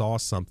he saw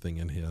something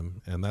in him,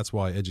 and that's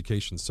why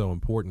education's so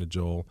important to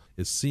Joel,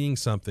 is seeing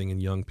something in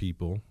young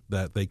people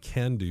that they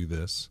can do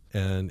this.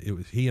 And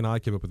he and I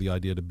came up with the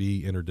idea to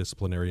be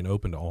interdisciplinary and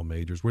open to all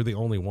majors. We're the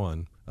only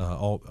one.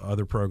 All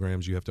other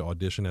programs, you have to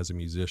audition as a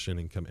musician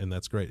and come, and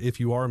that's great. If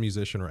you are a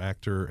musician or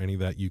actor or any of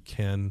that, you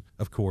can,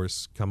 of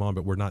course, come on,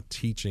 but we're not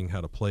teaching how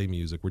to play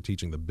music. We're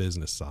teaching the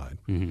business side.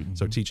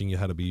 So teaching you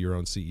how to be your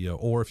own CEO,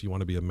 or if you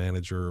want to be a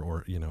manager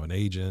or an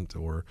agent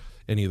or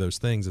any of those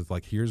things, it's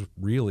like, here's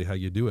really how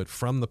you do it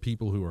from the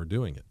people who are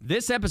doing it.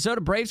 This episode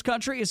of Braves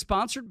Country is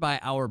sponsored by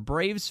our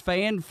Braves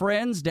fan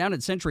friends down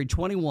at Century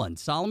 21,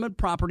 Solomon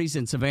Properties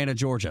in Savannah,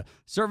 Georgia,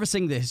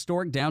 servicing the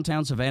historic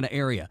downtown Savannah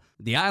area,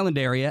 the island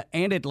area,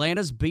 and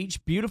Atlanta's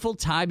beach, beautiful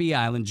Tybee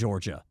Island,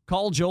 Georgia.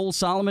 Call Joel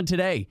Solomon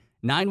today,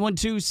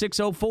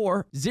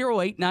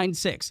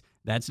 912-604-0896.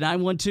 That's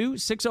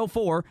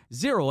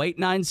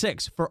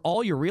 912-604-0896 for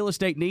all your real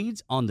estate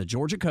needs on the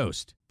Georgia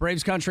coast.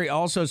 Braves Country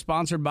also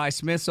sponsored by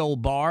Smith's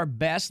Old Bar,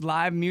 best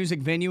live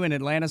music venue in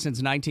Atlanta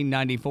since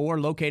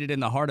 1994, located in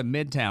the heart of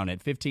Midtown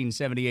at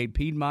 1578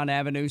 Piedmont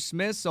Avenue.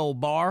 Smith's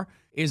Old Bar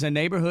is a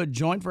neighborhood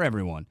joint for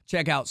everyone.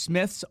 Check out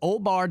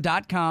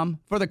smithsoldbar.com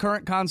for the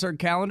current concert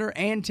calendar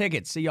and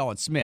tickets. See y'all at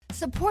Smith.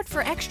 Support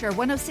for Extra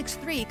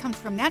 106.3 comes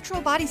from Natural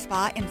Body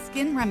Spa and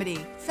Skin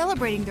Remedy,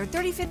 celebrating their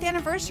 35th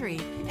anniversary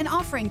and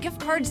offering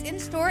gift cards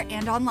in-store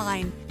and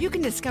online. You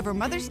can discover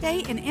Mother's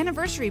Day and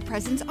anniversary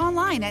presents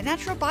online at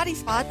Natural Body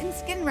Spa and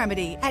Skin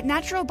Remedy at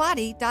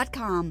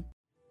naturalbody.com.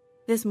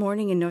 This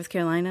morning in North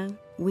Carolina,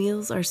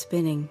 wheels are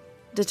spinning.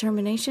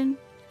 Determination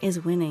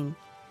is winning.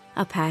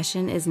 A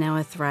passion is now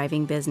a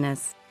thriving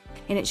business,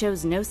 and it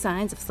shows no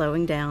signs of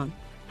slowing down.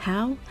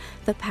 How?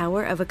 The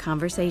power of a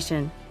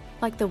conversation,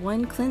 like the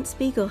one Clint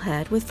Spiegel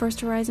had with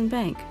First Horizon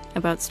Bank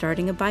about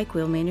starting a bike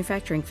wheel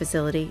manufacturing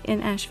facility in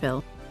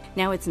Asheville.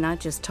 Now it's not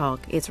just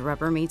talk, it's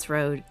rubber meets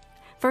road.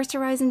 First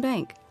Horizon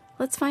Bank.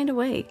 Let's find a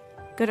way.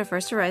 Go to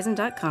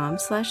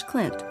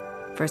firsthorizon.com/Clint.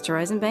 First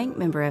Horizon Bank,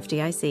 member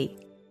FDIC.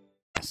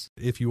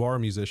 If you are a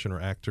musician or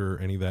actor or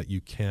any of that,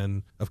 you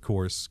can, of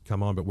course,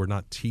 come on, but we're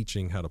not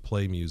teaching how to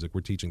play music.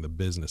 We're teaching the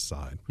business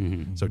side.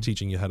 So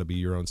teaching you how to be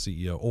your own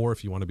CEO, or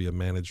if you want to be a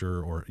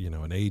manager or,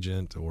 an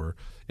agent or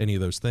any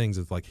of those things,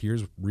 it's like,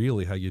 here's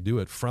really how you do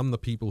it from the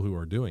people who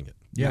are doing it.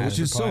 Yeah, which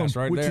is class so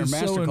right there,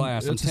 master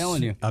class. I'm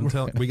telling you.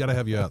 We got to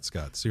have you out,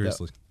 Scott.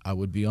 Seriously. I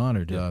would be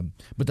honored. Yeah.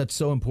 But that's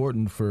so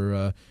important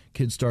for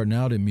kids starting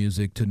out in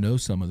music to know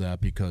some of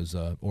that, because,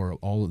 or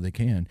all that they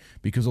can,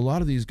 because a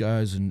lot of these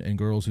guys and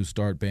girls who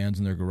start bands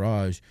in their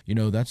garage,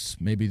 that's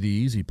maybe the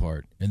easy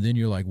part. And then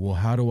you're like, well,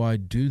 how do I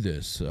do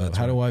this?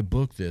 How do I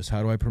book this?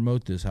 How do I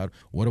promote this?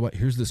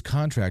 Here's this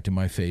contract in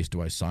my face. Do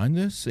I sign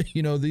this?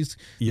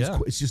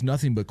 It's just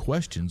nothing but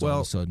questions all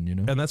of a sudden,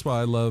 And that's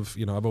why I love,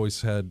 I've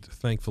always had,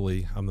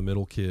 thankfully, I'm the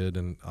middle kid,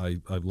 and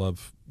I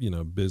love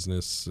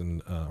business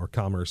and or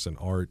commerce and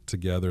art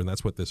together, and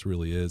that's what this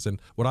really is.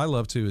 And what I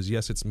love too is,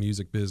 yes, it's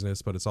music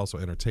business, but it's also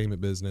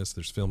entertainment business.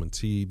 There's film and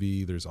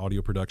TV, there's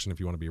audio production if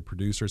you want to be a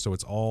producer. So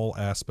it's all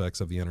aspects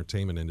of the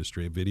entertainment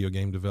industry, video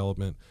game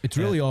development. It's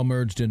really all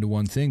merged into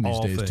one thing these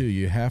days too.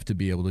 You have to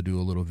be able to do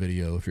a little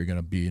video if you're going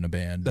to be in a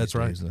band. That's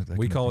right.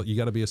 We call it, you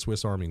got to be a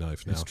Swiss Army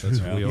knife now.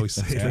 We always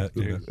say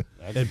that.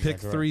 And pick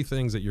three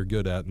things that you're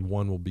good at, and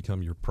one will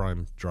become your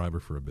prime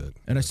driver for a bit.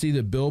 And I see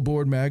that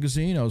Billboard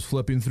magazine, I was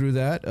flipping through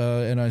that, that,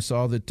 and I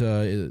saw that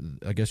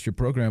I guess your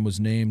program was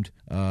named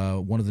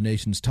one of the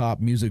nation's top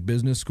music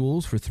business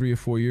schools for 3 or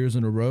 4 years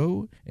in a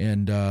row.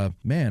 And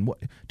man,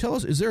 tell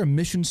us, is there a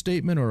mission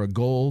statement or a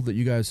goal that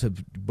you guys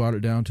have brought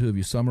it down to? Have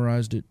you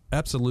summarized it?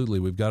 Absolutely.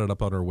 We've got it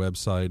up on our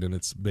website, and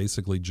it's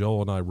basically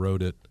Joel and I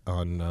wrote it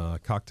on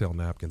cocktail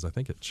napkins, I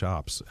think at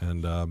Chops.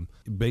 And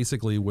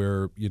basically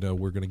we're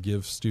going to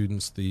give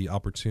students the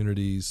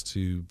opportunities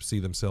to see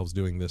themselves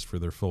doing this for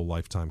their full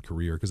lifetime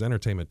career, because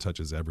entertainment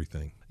touches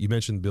everything. You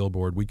mentioned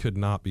Billboard. We could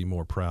not be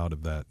more proud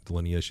of that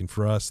delineation.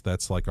 For us,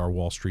 that's like our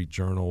Wall Street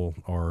Journal,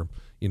 our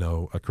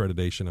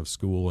accreditation of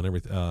school and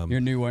everything.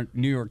 Your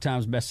New York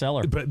Times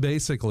bestseller. But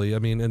basically, I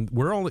mean, and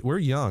we're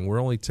young.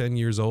 We're only 10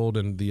 years old,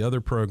 and the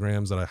other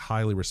programs that I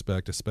highly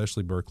respect,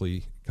 especially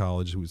Berkeley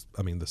College, who's,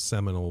 the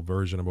seminal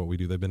version of what we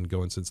do. They've been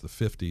going since the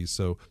 50s.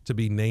 So to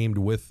be named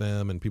with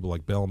them and people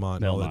like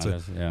Belmont,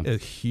 that's a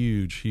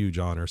huge, huge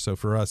honor. So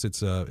for us,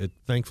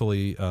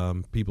 thankfully,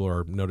 people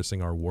are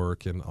noticing our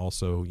work. And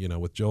also,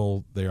 with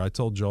Joel there, I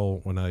told Joel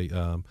when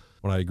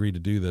I agreed to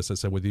do this, I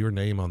said, with your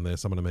name on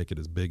this, I'm going to make it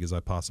as big as I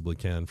possibly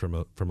can from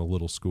a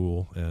little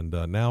school. And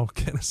now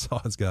Kennesaw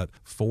has got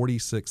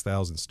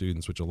 46,000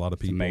 students, which a lot of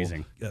people. It's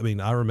amazing. I mean,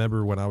 I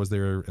remember when I was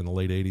there in the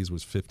late 80s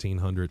was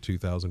 1,500,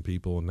 2,000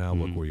 people, and now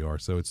look where you are.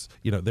 So it's,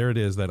 there it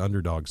is, that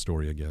underdog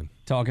story again.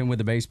 Talking with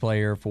the bass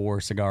player for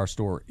Cigar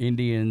Store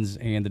Indians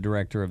and the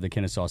director of the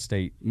Kennesaw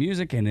State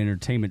Music and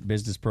Entertainment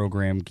Business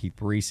Program, Keith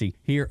Parisi,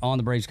 here on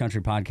the Braves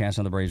Country Podcast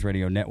on the Braves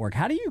Radio Network.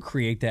 How do you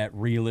create that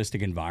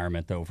realistic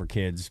environment, though, for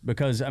kids?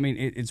 Because,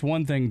 it's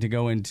one thing to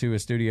go into a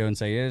studio and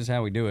say, this is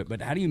how we do it,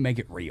 but how do you make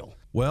it real?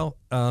 Well,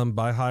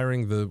 by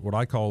hiring what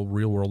I call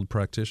real-world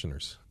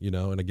practitioners,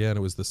 and again,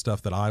 it was the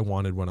stuff that I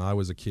wanted when I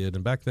was a kid.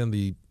 And back then,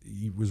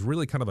 it was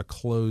really kind of a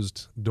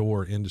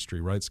closed-door industry,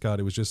 right, Scott?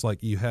 It was just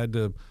like you had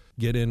to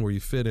get in where you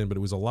fit in, but it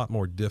was a lot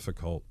more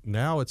difficult.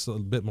 Now it's a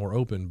bit more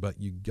open, but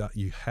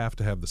you have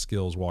to have the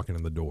skills walking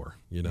in the door,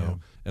 Yeah.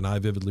 And I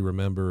vividly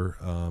remember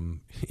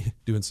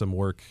doing some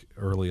work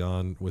early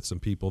on with some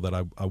people that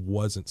I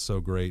wasn't so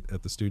great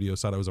at the studio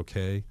side. I was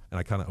okay, and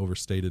I kind of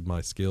overstated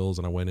my skills,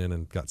 and I went in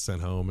and got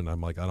sent home, and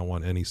I'm like, I don't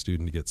want any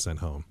student to get sent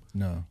home.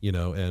 No.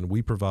 And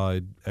we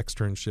provide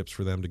externships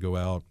for them to go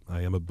out.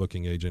 I am a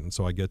booking agent, and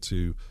so I get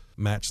to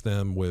match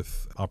them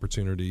with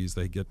opportunities.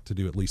 They get to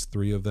do at least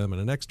 3 of them.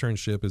 And an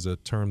externship is a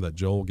term that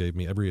Joel gave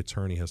me. Every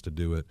attorney has to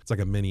do it. It's like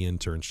a mini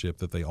internship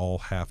that they all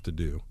have to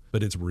do.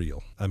 But it's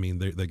real. I mean,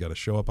 they got to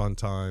show up on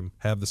time,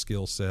 have the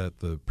skill set,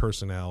 the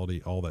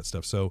personality, all that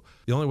stuff. So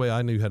the only way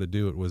I knew how to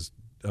do it was,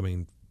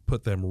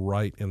 put them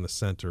right in the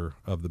center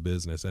of the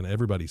business. And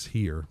everybody's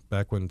here.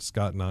 Back when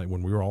Scott and I,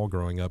 when we were all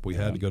growing up, we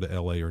had to go to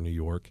L.A. or New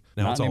York.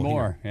 Now not it's all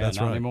anymore. here. Yeah, That's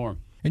not right. anymore.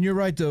 And you're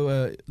right,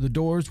 though. The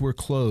doors were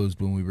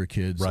closed when we were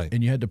kids, right?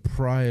 And you had to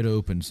pry it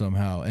open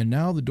somehow. And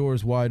now the door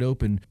is wide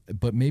open,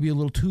 but maybe a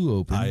little too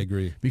open. I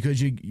agree, because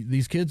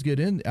these kids get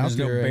out There's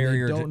there no and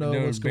they don't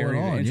know what's going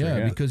on.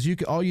 Entry, because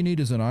all you need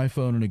is an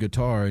iPhone and a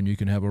guitar, and you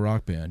can have a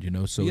rock band.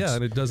 So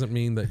and it doesn't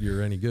mean that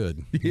you're any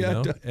good.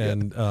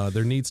 And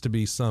there needs to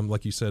be some,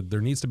 like you said,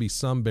 there needs to be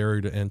some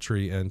barrier to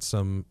entry and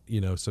some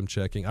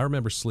checking. I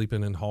remember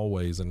sleeping in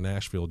hallways in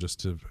Nashville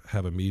just to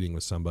have a meeting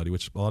with somebody,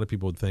 which a lot of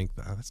people would think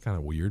that's kind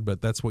of weird, but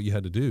that's what you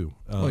had to do.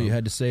 You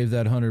had to save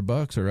that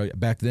 $100, or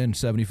back then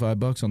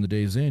 $75 on the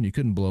days in. You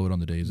couldn't blow it on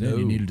the days in.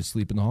 You needed to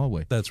sleep in the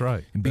hallway. That's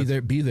right. And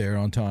be there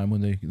on time when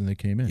they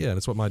came in. Yeah,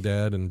 that's what my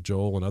dad and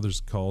Joel and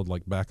others called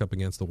like back up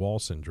against the wall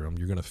syndrome.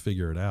 You're going to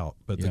figure it out.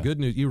 But the good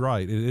news, you're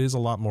right, it is a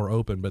lot more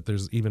open, but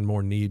there's even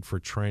more need for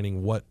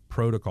training what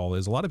protocol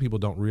is. A lot of people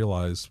don't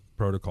realize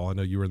protocol. I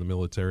know you were in the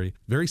military.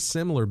 Very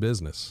similar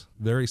business.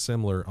 Very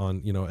similar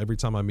on, every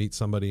time I meet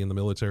somebody in the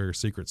military or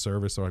Secret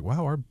Service, they're like,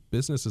 wow, our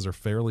businesses are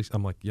fairly,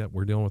 I'm like, yeah,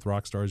 we're dealing with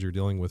rock stars. You're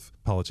dealing with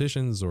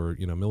politicians or,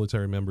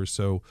 military members.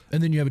 So,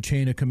 and then you have a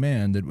chain of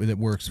command that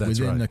works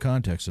within the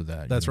context of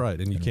that. That's right.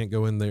 And you can't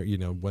go in there,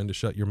 when to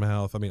shut your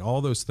mouth. I mean,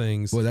 all those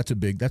things. Well, that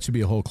should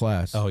be a whole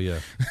class. Oh, yeah.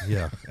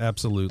 Yeah,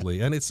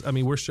 absolutely. And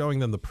we're showing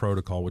them the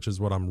protocol, which is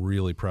what I'm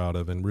really proud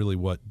of, and really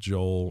what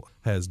Joel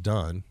has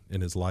done in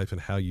his life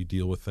and how you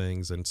deal with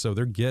things. And so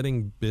they're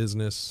getting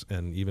business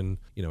and even,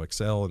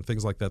 Excel and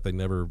things like that they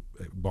never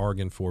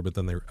bargained for, but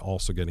then they're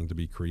also getting to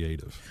be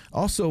creative.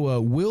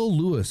 Also, Will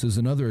Lewis is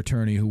another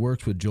attorney who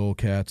works with Joel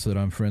Katz that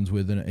I'm friends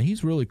with, and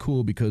he's really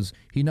cool because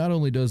he not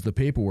only does the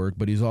paperwork,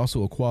 but he's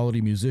also a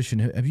quality musician.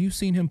 Have you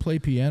seen him play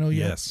piano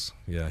yet? Yes.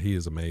 Yeah, he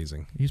is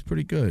amazing. He's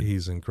pretty good.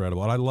 He's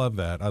incredible. And I love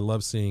that. I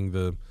love seeing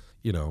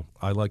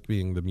I like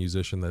being the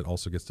musician that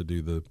also gets to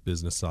do the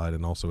business side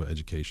and also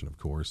education, of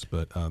course.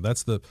 But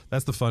that's the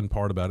fun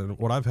part about it. And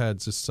what I've had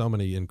is just so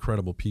many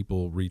incredible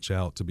people reach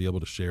out to be able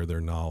to share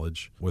their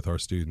knowledge with our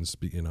students,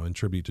 in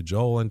tribute to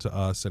Joel and to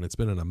us. And it's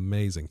been an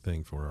amazing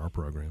thing for our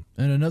program.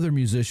 And another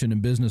musician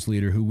and business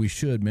leader who we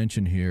should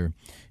mention here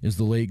is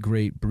the late,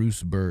 great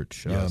Bruce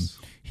Birch. Yes.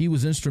 He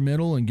was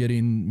instrumental in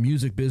getting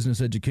music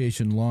business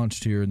education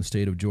launched here in the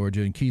state of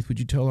Georgia. And Keith, would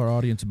you tell our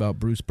audience about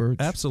Bruce Birch?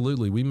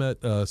 Absolutely. We met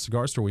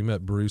Cigar Store. We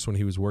met Bruce when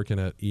he was working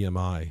at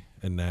EMI.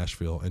 in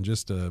Nashville, and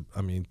just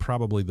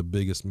probably the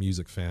biggest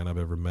music fan I've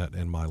ever met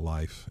in my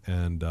life.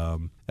 And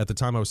at the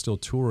time I was still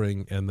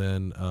touring, and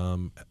then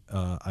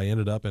I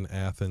ended up in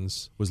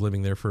Athens, was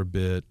living there for a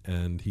bit,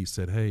 and he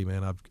said, "Hey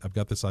man, I've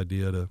got this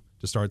idea to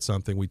start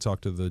something." We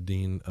talked to the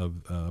dean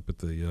of up at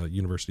the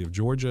University of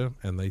Georgia,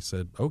 and they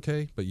said,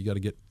 "Okay, but you got to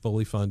get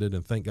fully funded."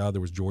 And thank God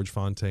there was George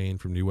Fontaine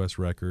from New West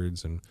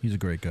Records, and he's a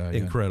great guy,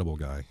 incredible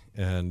guy,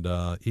 and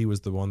he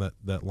was the one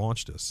that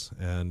launched us.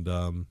 And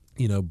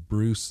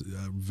Bruce,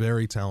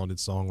 very talented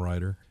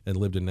songwriter, and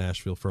lived in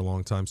Nashville for a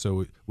long time.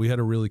 So we had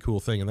a really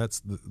cool thing, and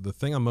that's the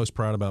thing I'm most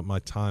proud about my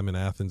time in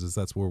Athens is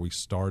that's where we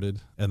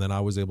started, and then I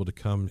was able to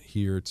come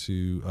here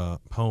to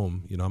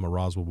home. I'm a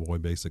Roswell boy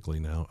basically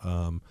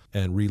now,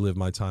 and relive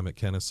my time at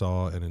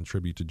Kennesaw and in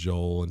tribute to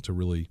Joel, and to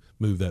really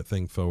move that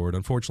thing forward.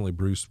 Unfortunately,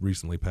 Bruce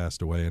recently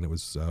passed away, and it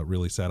was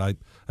really sad. I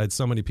had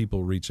so many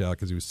people reach out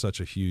because he was such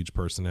a huge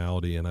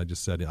personality, and I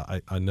just said,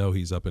 I know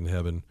he's up in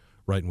heaven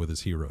writing with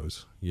his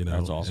heroes,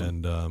 That's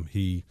awesome. And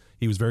he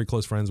was very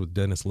close friends with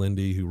Dennis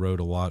Lindy, who wrote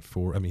a lot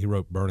for, he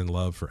wrote Burnin'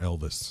 Love for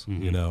Elvis,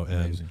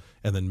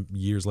 and then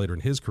years later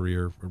in his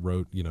career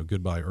wrote,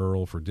 Goodbye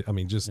Earl for,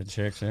 just it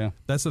checks, yeah.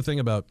 That's the thing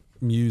about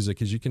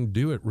music is you can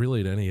do it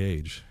really at any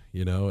age,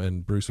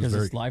 and Bruce was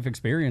very, it's life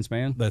experience,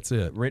 man. That's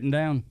it. Written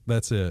down.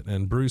 That's it.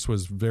 And Bruce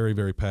was very,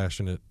 very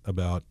passionate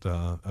about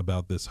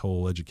this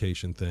whole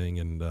education thing,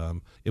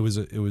 and it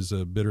was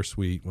a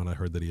bittersweet when I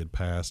heard that he had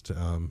passed.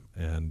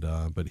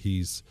 But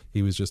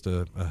he was just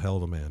a hell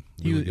of a man.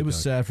 Really it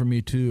was sad for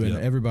me too, and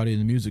everybody in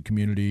the music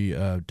community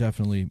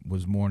definitely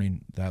was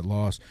mourning that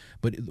loss.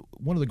 But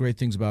one of the great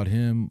things about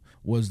him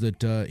was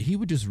that he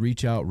would just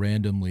reach out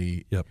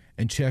randomly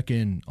and check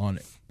in on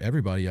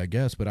everybody, I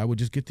guess. But I would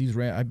just get these.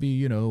 I'd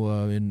be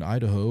in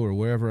Idaho or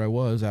wherever I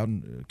was, out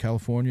in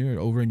California or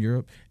over in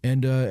Europe,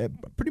 and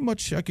pretty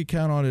much I could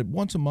count on it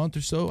once a month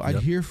or so. I'd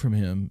hear from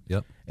him.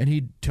 And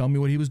he'd tell me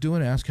what he was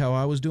doing, ask how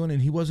I was doing,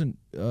 and he wasn't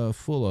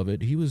full of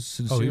it. He was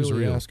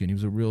sincerely asking. He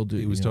was a real dude.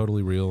 He was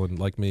totally real, and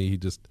like me,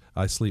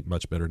 I sleep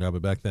much better now,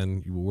 but back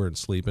then you weren't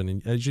sleeping,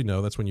 and as you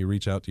know, that's when you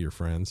reach out to your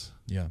friends.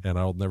 Yeah. And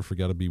I'll never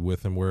forget to be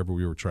with him wherever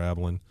we were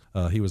traveling.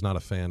 He was not a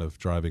fan of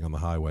driving on the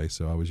highway,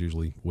 so I was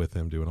usually with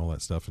him doing all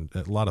that stuff, and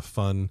a lot of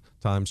fun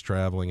times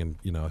traveling. And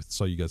I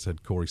saw you guys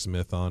had Corey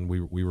Smith on.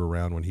 We were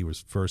around when he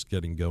was first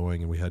getting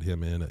going, and we had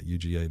him in at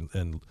UGA,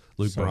 and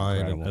Luke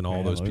Bryan and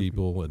all those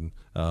people, and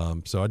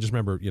so I just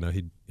remember,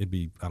 it'd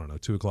be, I don't know,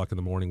 2:00 in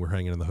the morning. We're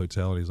hanging in the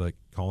hotel, and he's like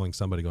calling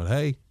somebody, going,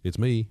 "Hey, it's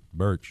me,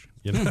 Birch."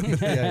 And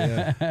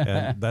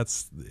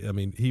that's,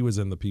 he was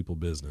in the people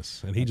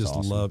business, and he that's just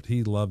awesome.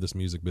 loved this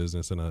music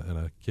business, and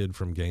a kid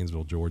from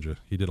Gainesville, Georgia.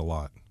 He did a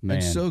lot. Man.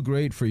 It's so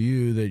great for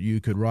you that you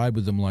could ride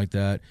with them like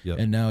that,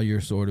 and now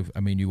you're sort of,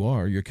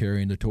 you're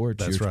carrying the torch.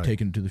 That's you're right.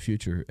 taking it to the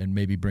future, and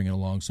maybe bringing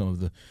along some of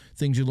the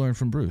things you learned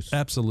from Bruce.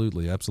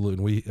 Absolutely.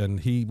 And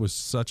he was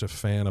such a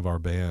fan of our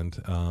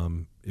band.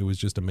 It was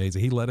just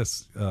amazing. He let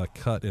us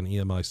cut in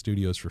EMI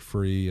Studios for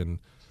free, and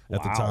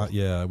at the time,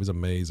 it was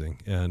amazing.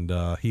 And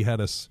he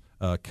had us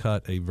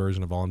cut a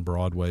version of On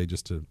Broadway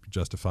just to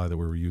justify that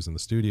we were using the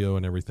studio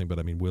and everything.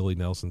 But Willie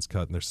Nelson's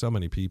cut, and there's so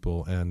many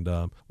people, and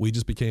we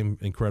just became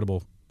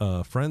incredible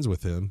friends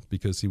with him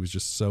because he was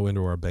just so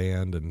into our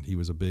band, and he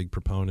was a big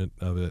proponent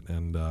of it,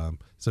 and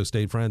so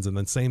stayed friends. And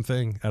then same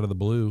thing out of the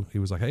blue, he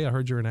was like, "Hey, I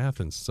heard you're in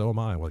Athens." So am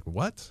I. I'm like,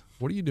 "What?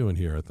 What are you doing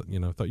here?" I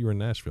thought you were in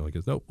Nashville. He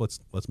goes, "Nope, let's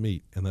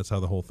meet," and that's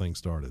how the whole thing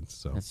started.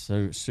 So that's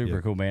so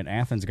super cool, man.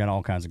 Athens got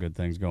all kinds of good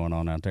things going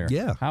on out there.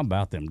 Yeah. How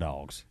about them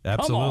dogs?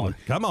 Absolutely.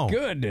 Come on.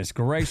 Goodness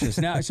gracious.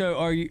 Now, so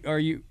are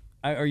you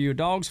a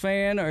Dogs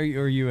fan? Are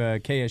you a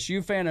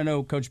KSU fan? I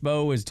know Coach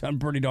Bo has done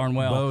pretty darn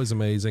well. Bo is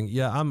amazing.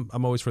 Yeah,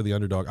 I'm always for the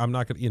underdog. I'm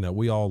not gonna.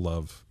 We all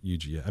love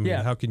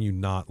UGA. How can you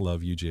not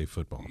love UGA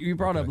football? You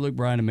brought up Luke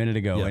Bryan a minute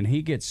ago, and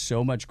he gets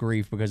so much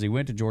grief because he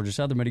went to Georgia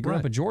Southern, but he grew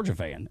up a Georgia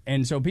fan,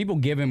 and so people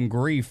give him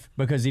grief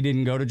because he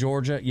didn't go to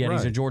Georgia, yet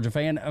he's a Georgia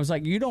fan. I was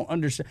like, you don't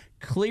understand.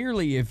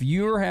 Clearly, if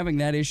you're having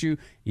that issue,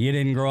 you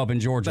didn't grow up in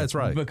Georgia. That's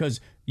right. Because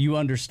you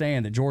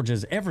understand that Georgia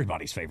is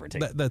everybody's favorite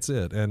team. That's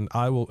it. And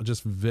I will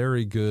just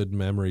very good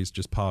memories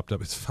just popped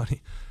up. It's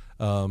funny.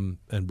 And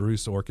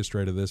Bruce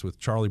orchestrated this with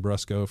Charlie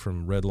Brusco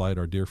from Red Light,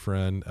 our dear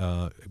friend.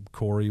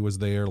 Corey was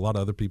there, a lot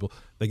of other people.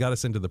 They got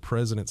us into the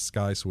President's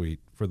Sky Suite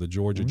for the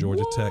Georgia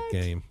Tech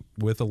game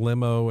with a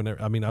limo. And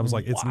I was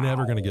like, it's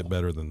never going to get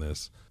better than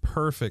this.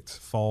 Perfect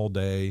fall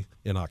day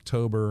in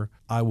October.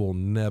 I will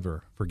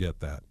never forget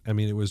that.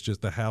 It was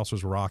just, the house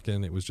was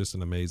rocking. It was just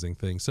an amazing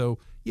thing. So,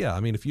 yeah,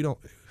 if you don't,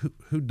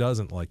 who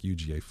doesn't like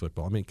UGA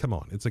football? Come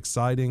on. It's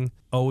exciting.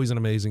 Always an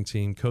amazing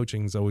team.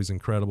 Coaching's always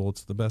incredible.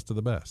 It's the best of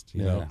the best.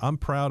 You know, I'm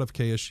proud of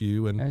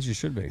KSU, and as you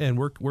should be. And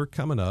we're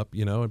coming up.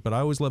 But I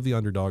always love the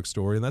underdog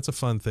story, and that's a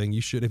fun thing.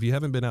 You should, if you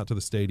haven't been out to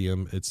the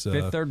stadium, it's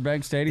Fifth Third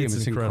Bank Stadium.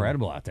 It's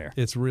incredible out there.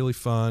 It's really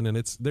fun,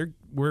 and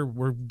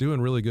we're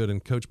doing really good.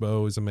 And Coach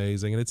Bo is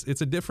amazing, and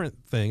it's a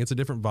different thing. It's a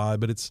different vibe,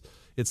 but it's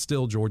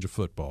still Georgia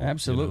football.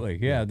 Absolutely,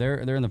 yeah. They're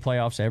in the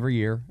playoffs every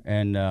year,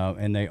 and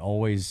they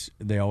always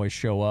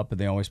show up,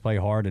 and they always play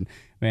hard. And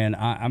man,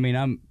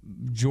 I'm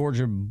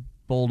Georgia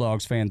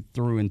Bulldogs fan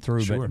through and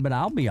through. Sure. But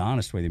I'll be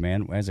honest with you,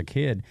 man. As a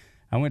kid,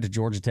 I went to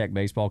Georgia Tech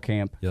baseball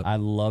camp. Yep. I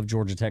love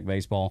Georgia Tech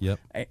baseball. Yep.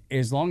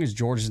 As long as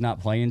Georgia's not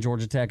playing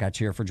Georgia Tech, I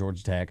cheer for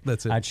Georgia Tech.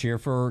 That's it. I cheer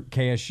for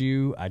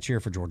KSU. I cheer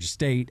for Georgia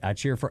State. I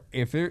cheer for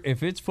if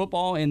it's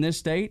football in this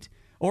state,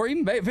 or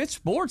even if it's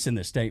sports in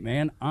this state,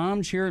 man,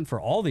 I'm cheering for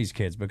all these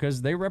kids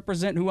because they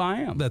represent who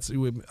I am.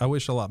 I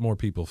wish a lot more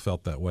people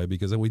felt that way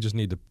because we just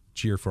need to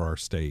cheer for our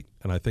state,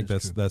 and I think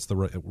that's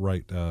the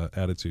right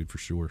attitude for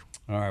sure.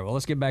 All right, well,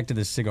 let's get back to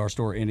the Cigar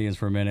Store Indians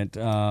for a minute.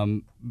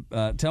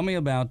 Tell me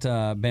about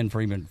Ben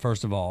Friedman,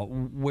 first of all.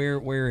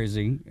 Where is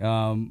he?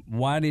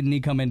 Why didn't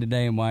he come in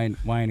today, and why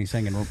ain't he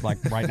singing like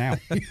right now?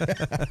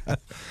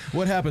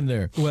 What happened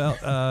there?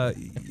 Well,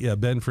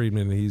 Ben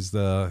Friedman, he's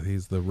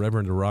the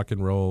Reverend of rock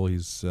and roll.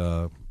 He's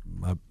a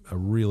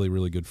really,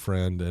 really good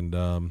friend,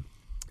 and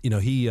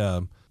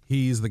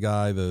he's the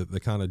guy, the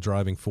kind of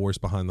driving force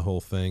behind the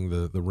whole thing,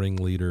 the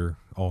ringleader,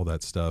 all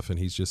that stuff, and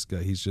he's just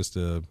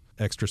a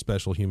extra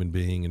special human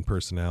being and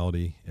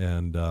personality,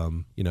 and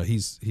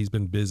he's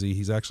been busy.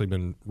 He's actually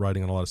been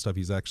writing on a lot of stuff.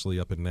 He's actually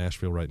up in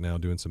Nashville right now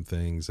doing some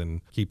things and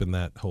keeping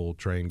that whole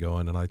train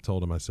going. And I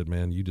told him, I said,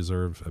 man, you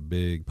deserve a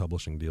big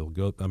publishing deal.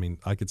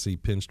 I could see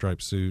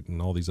Pinstripe Suit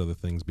and all these other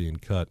things being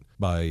cut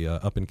by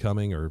up and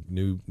coming or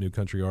new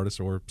country artists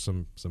or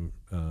some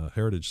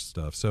heritage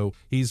stuff. So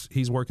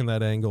he's working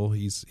that angle.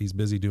 He's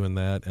busy doing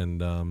that,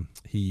 and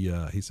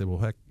he said, well,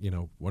 heck,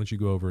 why don't you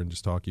go over and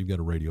just talk? You've got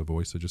a radio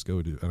voice, so just go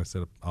do it. And I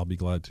said, I'll be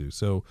glad to.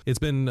 So it's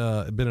been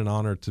an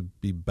honor to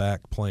be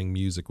back playing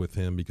music with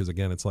him because,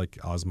 again, it's like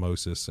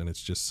osmosis, and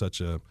it's just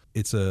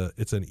it's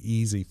an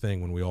easy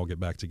thing when we all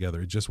get back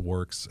together. It just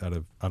works I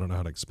don't know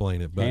how to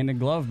explain it, but hand in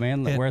glove,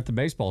 man. We're at the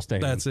baseball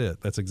stadium. That's it.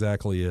 That's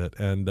exactly it.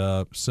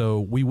 And so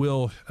we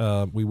will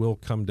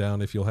come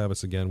down if you'll have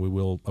us again. We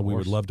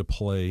would love to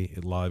play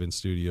it live in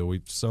studio.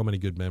 We've so many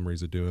good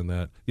memories of doing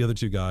that. The other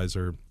two guys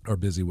are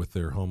busy with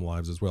their home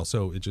lives as well.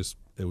 So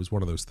it was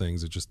one of those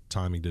things. It just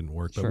timing didn't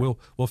work. But Sure.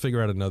 we'll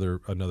figure out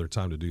another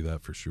time to do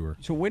that for sure.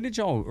 So when did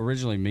y'all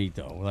originally meet,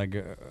 though? Like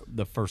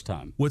the first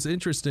time? What's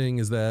interesting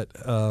is that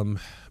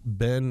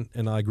Ben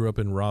and I grew up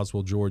in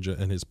Roswell, Georgia,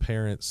 and his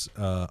parents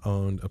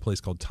owned a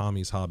place called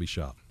Tommy's Hobby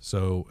Shop.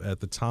 So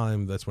at the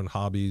time, that's when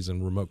hobbies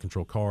and remote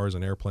control cars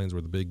and airplanes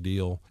were the big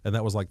deal, and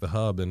that was like the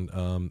hub.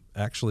 And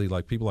actually,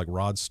 like people like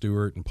Rod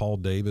Stewart and Paul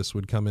Davis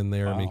would come in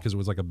there. Wow. I mean, because it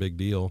was like a big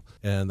deal,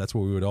 and that's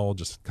where we would all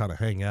just kind of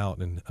hang out.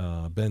 And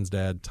Ben's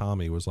dad,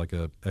 Tommy, was like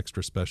a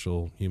extra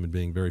special human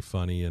being, very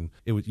funny, and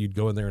you'd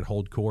go in there and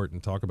hold court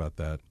and talk about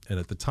that. And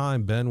at the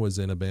time, Ben was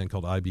in a band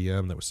called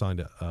IBM that was signed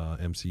to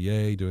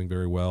MCA, doing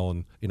very well.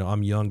 And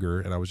I'm younger,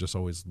 and I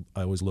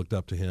always looked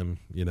up to him.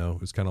 It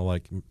was kind of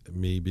like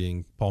me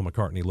being Paul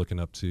McCartney looking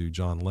up to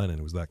John Lennon.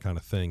 It was that kind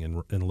of thing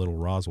in Little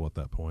Roswell at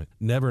that point.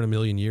 Never in a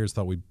million years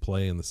thought we'd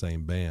play in the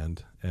same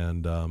band.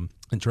 And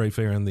Trey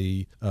Farron,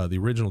 the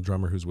original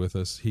drummer who's with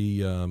us,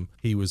 he and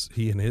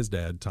his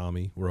dad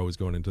Tommy were always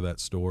going into that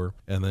store.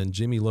 And then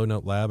Jimmy Low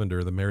Note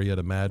Lavender, the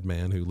Marietta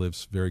Madman, who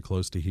lives very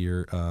close to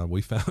here,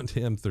 we found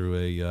him through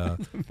a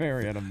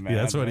Marietta Madman.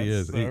 Yeah, that's what he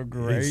is. So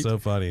great. He's so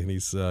funny,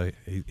 and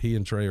he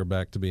and Trey are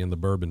back to being the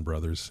Bourbon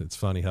Brothers. It's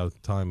funny how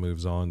time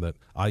moves on. That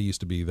I used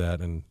to be that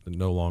and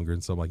no longer,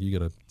 and so I'm like, you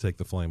got to take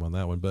the flame on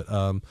that one. But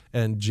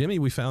and Jimmy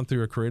we found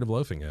through a Creative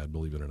Loafing ad,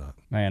 believe it or not.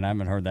 Man, I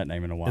haven't heard that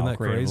name in a while. Isn't that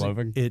Creative crazy?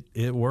 Loafing.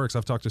 It works.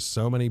 I've talked to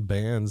so many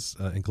bands,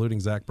 including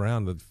Zach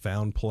Brown, that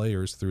found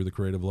players through the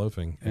Creative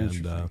Loafing,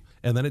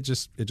 and then it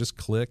just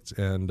clicked.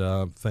 And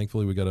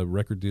thankfully, we got a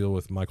record deal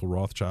with Michael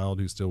Rothschild,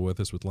 who's still with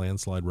us with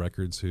Landslide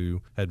Records,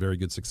 who had very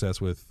good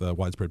success with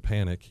Widespread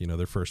Panic.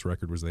 Their first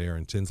record was there,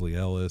 and Tinsley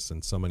Ellis,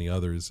 and so many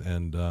others.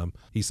 And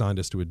he signed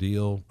us to a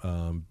deal.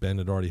 Ben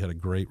had already had a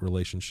great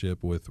relationship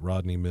with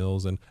Rodney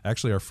Mills, and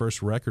actually, our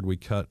first record we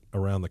cut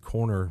around the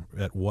corner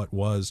at what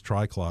was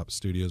Triclops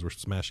Studios, where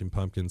Smashing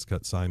Pumpkins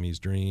cut Siamese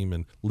Dream,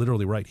 and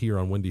literally right here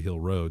on Windy Hill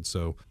Road.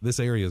 So this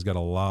area has got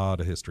a lot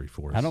of history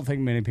for us. I don't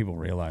think many people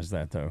realize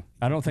that, though.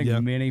 I don't think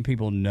many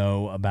people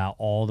know about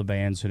all the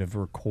bands that have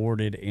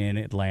recorded in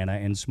Atlanta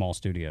in small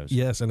studios.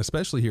 Yes, and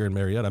especially here in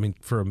Marietta. I mean,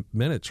 for a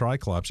minute,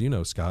 Triclops,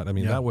 Scott, I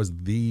mean, that was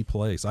the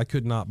place. I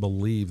could not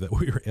believe that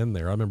we were in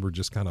there. I remember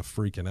just kind of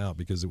freaking out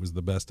because it was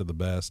the best of the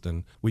best,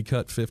 and we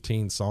cut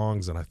 15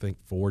 songs in, I think,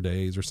 4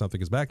 days or something,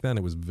 because back then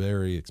it was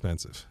very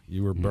expensive.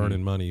 You were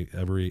burning money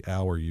every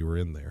hour you were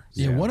in there.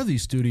 Yeah, one of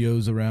these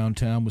studios around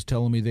town was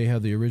telling me they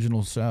have the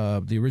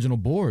original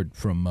board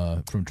from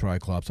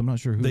Triclops. I'm not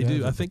sure who they has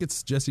do. it. I think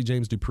it's Jesse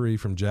James Dupree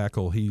from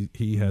Jackal.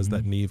 He has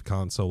that Neve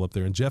console up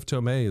there, and Jeff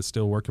Tomei is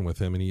still working with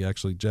him,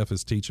 and Jeff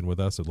is teaching with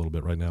us a little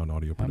bit right now in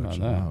audio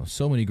production. Wow,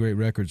 so many great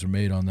records are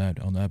made on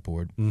that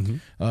board.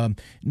 Mm-hmm.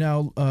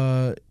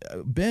 Now,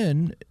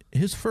 Ben,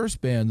 his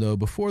first band, though,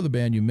 before the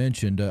band you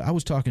mentioned, I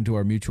was talking to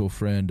our mutual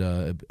friend,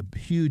 a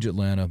huge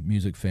Atlanta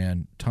music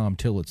fan, Tom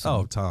Tillotson.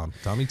 Oh,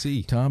 Tommy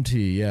T. Tom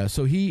T, yeah.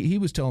 So he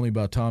was telling me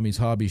about Tommy's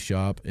hobby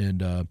shop,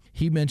 and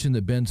he mentioned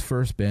that Ben's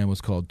first band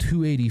was called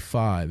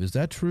 285. Is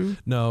that true?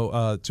 No,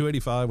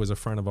 285 was a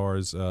friend of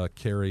ours,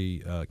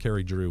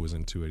 Carrie Drew was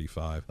in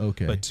 285.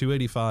 Okay. But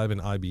 285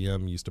 and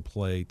IBM used to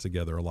play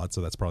together a lot,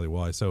 so that's probably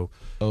why. So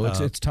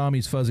it's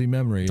Tommy's fuzzy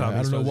memory.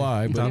 I don't know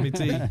why. But Tommy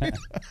T.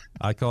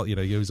 I call,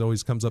 he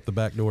always comes up the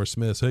back door,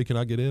 Smith's, hey, can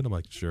I get in? I'm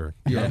like, sure.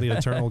 You're on the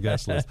eternal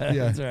guest list. Yeah.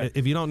 That's right.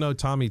 If you don't know,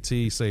 Tommy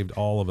T saved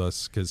all of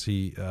us because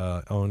he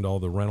owned all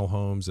the rental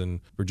homes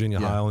in Virginia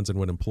Highlands and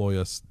would employ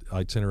us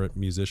itinerant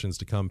musicians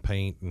to come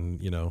paint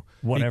and,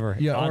 whatever.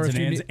 Odds and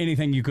ends,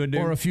 anything you could do.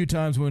 Or a few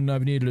times when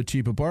I've needed a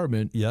cheap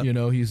apartment,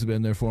 he's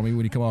been there for me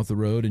when you come off the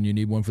road and you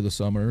need one for the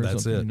summer or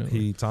That's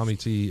something. it. Tommy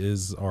T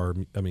is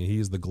he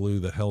is the glue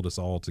that held us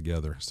all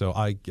together. So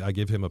I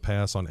give him a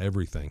pass on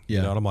everything. Yeah.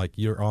 And I'm like,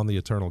 you're on the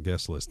eternal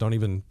guest list. Don't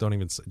even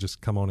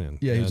just come on in.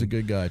 Yeah, he's a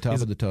good guy. Top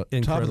of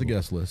the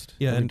guest list.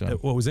 Yeah, and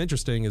what was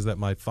interesting is that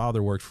my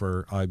father worked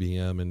for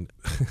IBM, and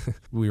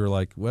we were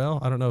like, well,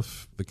 I don't know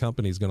if the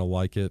company's going to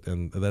like it,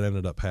 and that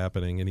ended up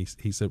happening. And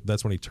he said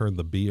that's when he turned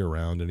the B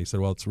around, and he said,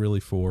 well, it's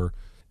really for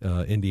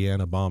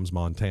Indiana bombs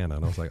Montana.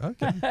 And I was like,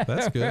 okay,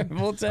 that's good.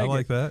 We'll take I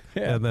like that.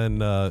 Yeah. And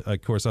then,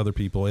 of course, other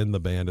people in the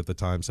band at the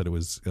time said it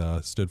was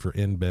stood for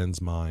In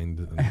Ben's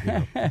Mind.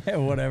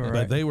 And, whatever.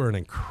 But they were an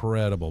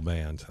incredible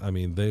band. I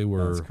mean, they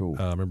were. That's cool.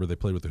 I remember they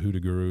played with the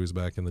Hoodoo Gurus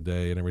back in the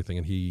day and everything.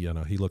 And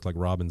he looked like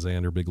Robin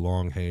Zander, big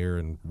long hair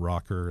and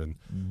rocker, and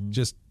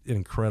just an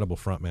incredible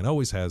frontman.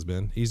 Always has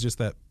been. He's just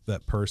that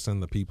person,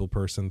 the people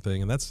person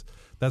thing, and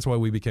that's why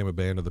we became a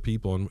band of the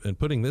people. And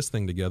putting this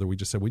thing together, we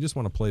just said we just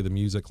want to play the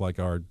music like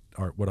our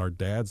what our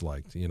dads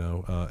liked,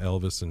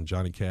 Elvis and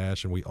Johnny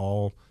Cash, and we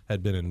all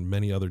had been in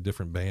many other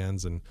different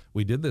bands, and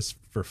we did this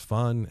for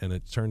fun, and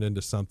it turned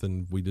into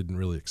something we didn't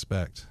really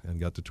expect,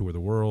 and got to tour the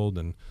world,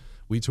 and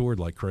we toured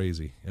like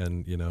crazy.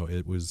 And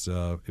it was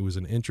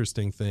an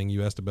interesting thing.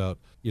 You asked about,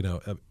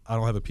 I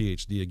don't have a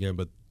PhD again,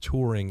 but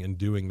touring and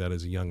doing that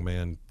as a young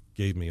man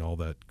gave me all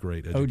that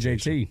great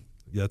education. OJT.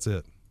 That's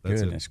it.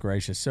 Goodness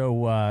gracious.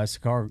 So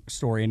Cigar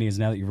Store Indians,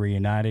 now that you've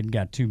reunited,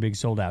 got 2 big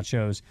sold out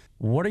shows.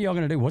 What are y'all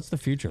going to do? What's the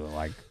future look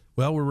like?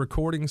 Well, we're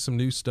recording some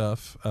new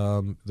stuff.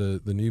 The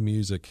new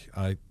music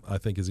I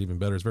think is even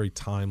better. It's very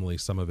timely,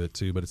 some of it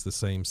too, but it's the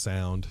same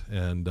sound.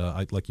 And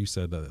like you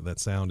said, that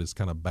sound is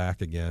kind of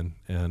back again.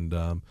 And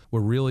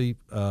we're really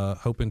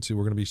hoping we're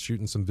going to be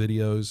shooting some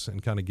videos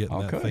and kind of getting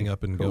that thing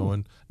up and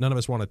going. None of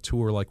us want to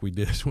tour like we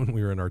did when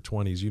we were in our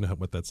 20s. You know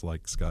what that's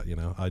like, Scott.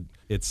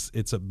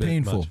 It's a bit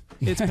painful. Much.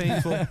 It's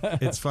painful.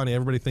 It's funny.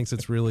 Everybody thinks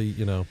it's really,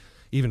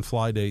 even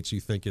fly dates, you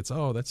think it's,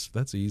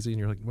 that's easy. And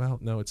you're like, well,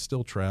 no, it's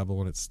still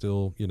travel, and it's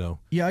still,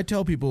 Yeah, I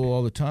tell people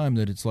all the time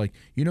that it's like,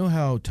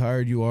 how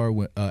tired you are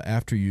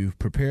after you've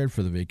prepared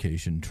for the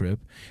vacation trip,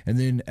 and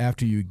then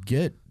after you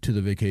get to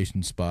the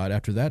vacation spot,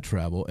 after that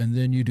travel, and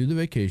then you do the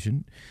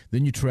vacation,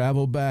 then you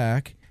travel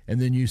back, and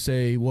then you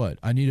say, what?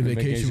 I need a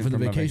vacation for the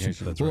vacation.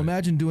 That's well, right.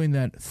 Imagine doing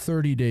that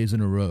 30 days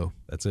in a row.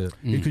 That's it.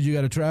 Because you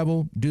got to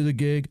travel, do the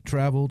gig,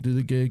 travel, do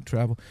the gig,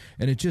 travel.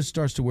 And it just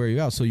starts to wear you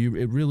out. So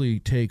it really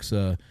takes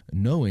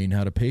knowing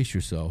how to pace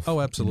yourself.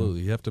 Oh,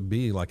 absolutely. You have to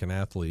be like an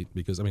athlete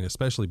because,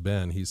 especially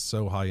Ben, he's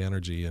so high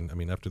energy. And,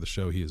 after the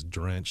show, he is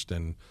drenched.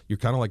 And you're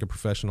kind of like a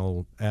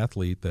professional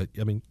athlete that,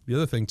 the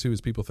other thing, too,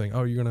 is people think,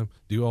 oh, you're going to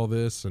do all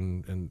this.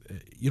 And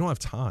you don't have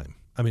time.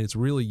 It's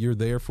really, you're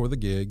there for the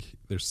gig.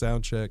 There's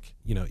sound check.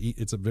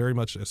 It's very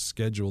much a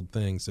scheduled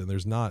thing. So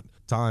there's not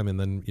time. And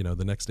then,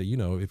 the next day,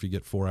 if you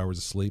get 4 hours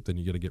of sleep, then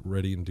you got to get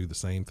ready and do the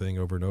same thing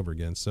over and over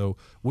again. So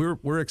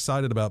we're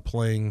excited about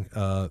playing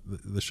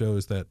the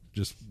shows that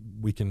just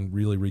we can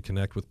really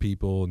reconnect with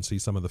people and see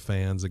some of the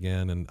fans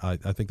again. And I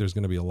think there's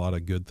going to be a lot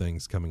of good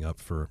things coming up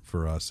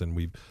for us. And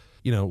we've,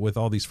 with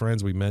all these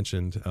friends we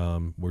mentioned,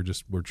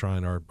 we're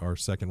trying our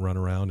second run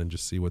around and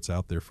just see what's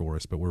out there for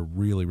us. But we're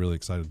really, really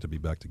excited to be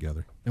back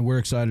together. And we're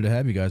excited to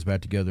have you guys back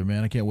together,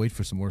 man. I can't wait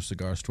for some more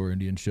Cigar Store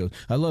Indian shows.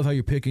 I love how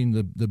you're picking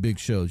the big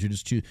shows. You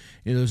just choose.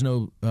 There's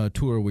no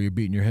tour where you're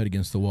beating your head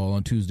against the wall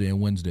on Tuesday and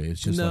Wednesday.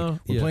 It's just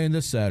we're playing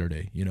this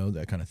Saturday,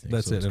 that kind of thing.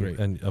 That's so it. Great.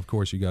 And of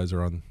course, you guys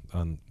are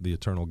on the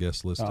eternal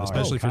guest list,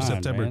 especially for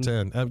September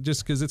 10.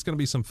 Just because it's going to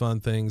be some fun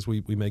things.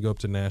 We may go up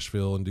to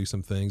Nashville and do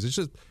some things. It's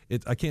just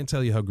I can't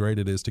tell you how great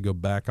it is to go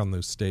back on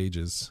those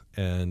stages.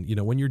 And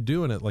when you're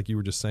doing it, like you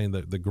were just saying,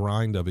 the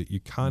grind of it, you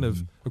kind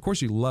of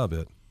course you love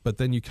it, but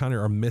then you kind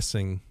of are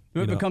missing.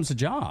 It becomes a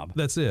job.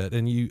 That's it.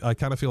 And I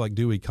kind of feel like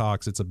Dewey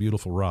Cox. It's a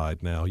beautiful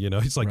ride now.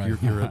 It's like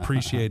Right. you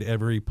appreciate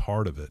every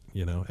part of it.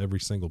 Every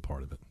single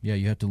part of it. Yeah,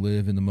 you have to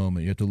live in the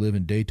moment. You have to live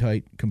in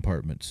day-tight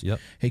compartments. Yep.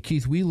 Hey,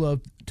 Keith, we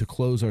love to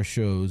close our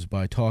shows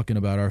by talking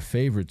about our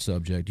favorite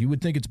subject. You would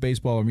think it's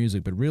baseball or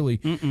music, but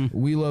really,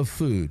 we love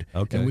food.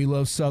 Okay. And we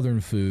love Southern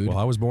food. Well,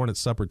 I was born at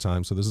supper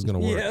time, so this is going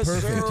to work. Yes,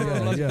 Perfect.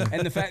 sir. Yeah.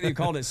 And the fact that you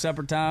called it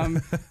supper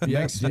time Yeah,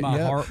 makes my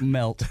yeah. heart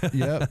melt.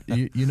 Yeah,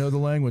 you know the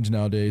language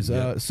nowadays.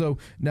 Yep. So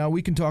now Now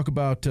we can talk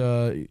about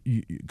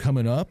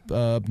coming up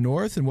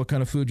north and what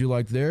kind of food you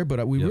like there,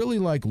 but we really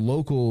like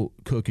local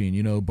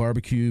cooking,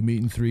 barbecue,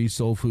 meat and three,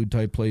 soul food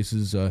type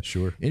places.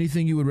 Sure.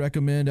 Anything you would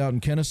recommend out in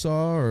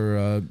Kennesaw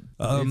or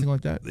anything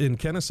like that? In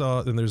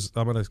Kennesaw, and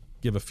I'm going to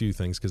give a few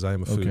things because I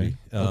am a foodie.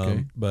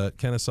 Okay. But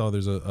Kennesaw,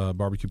 there's a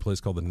barbecue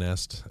place called The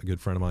Nest. A good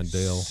friend of mine,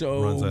 Dale,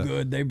 so runs that.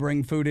 Good. They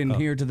bring food in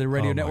here to the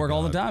radio network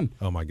all the time.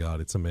 Oh my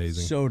God, it's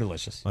amazing. So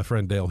delicious. My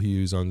friend Dale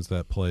Hughes owns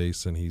that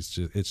place, and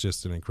it's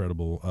just an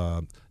incredible.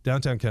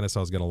 Downtown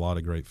Kennesaw's got a lot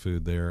of great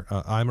food there.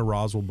 I'm a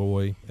Roswell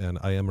boy, and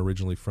I am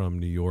originally from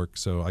New York,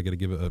 so I got to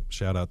give a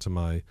shout out to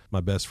my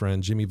best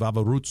friend Jimmy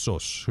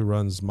Vavarutsos, who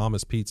runs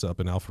Mama's Pizza up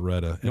in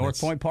Alpharetta. North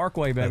Point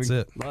Parkway, baby. That's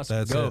it.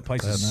 Let's go. The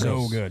place is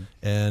so good.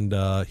 And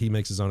he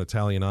makes his own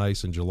Italian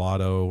ice and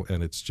gelato,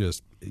 and it's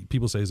just,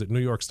 people say, is it New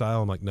York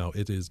style? I'm like, no,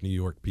 it is New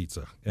York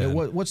pizza. And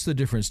what's the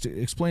difference?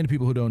 Explain to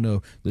people who don't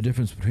know the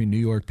difference between New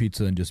York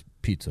pizza and just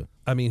pizza.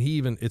 I mean,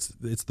 it's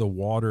the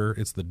water,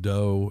 it's the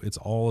dough, it's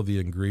all of the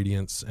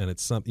ingredients, and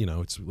it's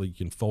it's like you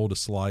can fold a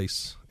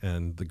slice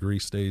and the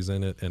grease stays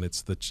in it, and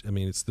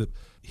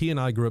he and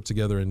I grew up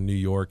together in New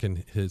York,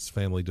 and his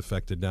family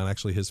defected down.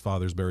 Actually, his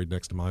father's buried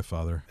next to my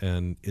father,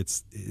 and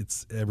it's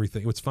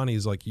everything. What's funny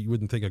is, like, you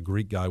wouldn't think a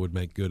Greek guy would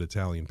make good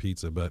Italian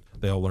pizza, but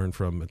they all learned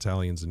from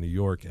Italians in New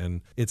York,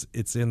 and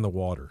it's in the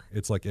water.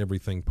 It's like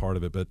everything part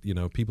of it. But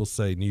people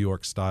say New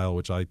York style,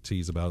 which I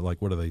tease about,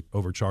 like, what do they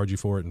overcharge you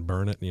for it and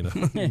burn it?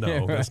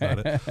 No, that's not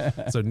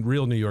it. So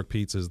real New York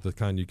pizza is the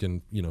kind you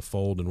can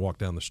fold and walk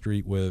down the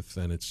street with,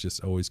 and it's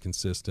just always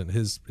consistent.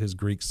 His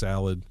Greek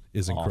salad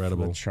is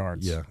incredible. Off the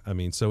charts. Yeah, I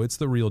mean, so it's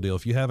the real deal.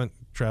 If you haven't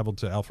traveled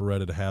to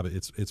Alpharetta to have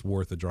it, it's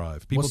worth a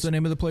drive. What's the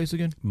name of the place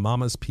again?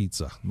 Mama's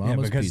Pizza.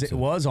 Because Pizza. it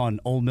was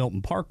on Old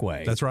Milton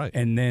Parkway. That's right.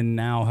 And then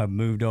now have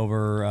moved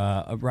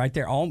over right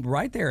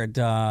there at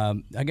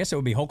I guess it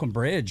would be Holcomb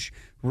Bridge,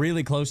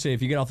 really close to,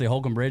 if you get off the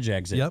Holcomb Bridge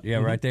exit. Yep. Yeah,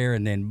 right there,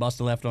 and then bust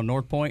a left on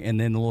North Point, and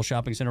then the little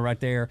shopping center right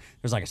there.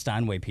 There's like a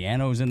Steinway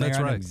Pianos in there. That's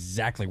I know right.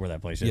 exactly where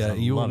that place is. Yeah,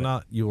 you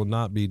will will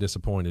not be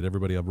disappointed.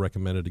 Everybody I've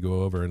recommended to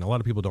go over, and a lot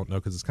of people don't know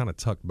because it's kind of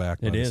tucked back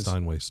by the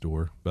Steinway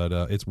store, but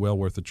it's well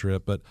worth the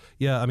trip. But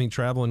yeah, I mean,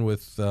 traveling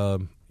with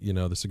the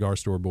Cigar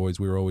Store boys,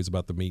 we were always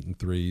about the meat and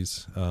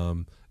threes,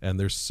 and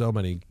there's so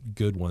many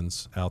good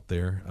ones out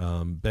there.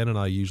 Ben and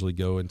I usually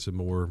go into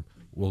more.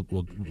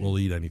 We'll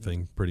eat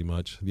anything pretty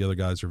much. The other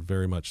guys are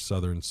very much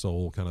Southern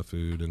Soul kind of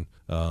food, and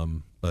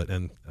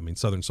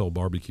Southern Soul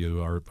Barbecue.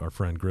 Our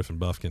friend Griffin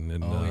Buffkin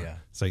in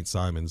St.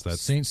 Simon's.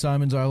 That's St.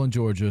 Simon's Island,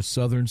 Georgia.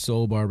 Southern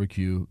Soul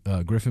Barbecue.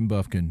 Griffin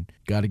Buffkin.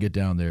 Got to get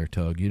down there,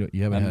 Tug. You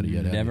haven't had it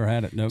yet. Never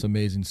had it. Nope. It's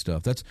amazing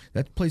stuff.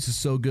 That place is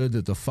so good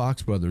that the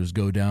Fox brothers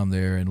go down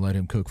there and let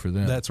him cook for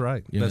them. That's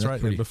right. That's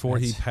right. And before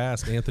he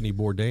passed, Anthony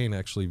Bourdain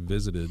actually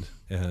visited,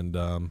 and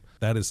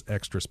that is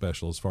extra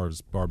special as far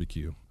as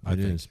barbecue. It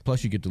is.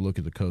 Plus, you get to look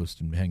at the coast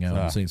and hang out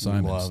in St.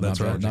 Simon's. Not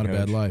a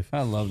bad life.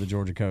 I love the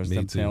Georgia coast.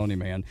 I'm telling you,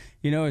 man.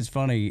 It's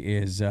funny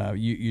is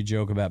you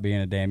joke about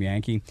being a damn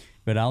Yankee,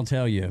 but I'll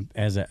tell you,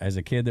 as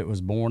a kid that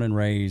was born and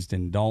raised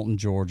in Dalton,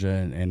 Georgia,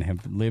 and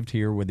have lived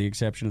here with the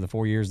exception of the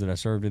 4 years that I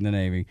served in the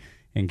Navy,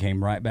 and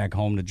came right back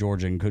home to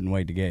Georgia and couldn't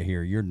wait to get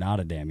here. You're not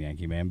a damn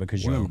Yankee, man,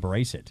 because you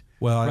embrace it.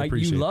 Well, I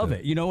appreciate You love that.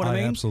 it. You know what I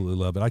mean? I absolutely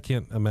love it. I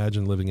can't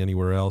imagine living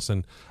anywhere else.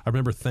 And I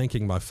remember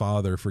thanking my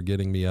father for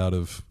getting me out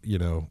of,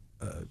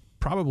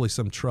 probably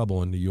some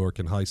trouble in New York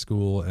in high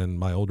school, and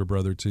my older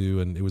brother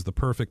too, and it was the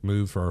perfect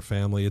move for our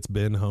family. It's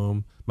been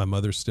home. My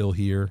mother's still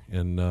here,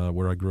 and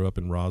where I grew up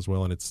in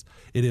Roswell, and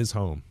it is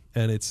home.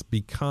 And it's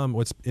become,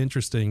 what's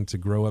interesting to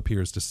grow up here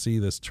is to see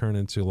this turn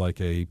into like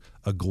a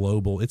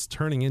global, it's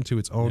turning into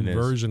its own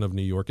version of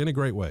New York in a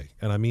great way.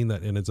 And I mean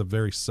that, and it's a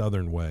very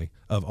Southern way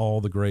of all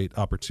the great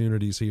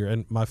opportunities here.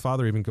 And my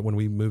father, even when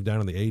we moved down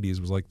in the 80s,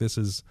 was like, this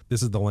is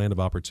the land of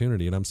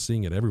opportunity. And I'm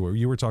seeing it everywhere.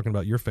 You were talking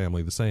about your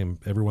family, the same.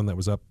 Everyone that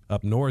was up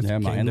north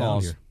came my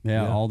in-laws. down here.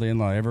 Yeah, all the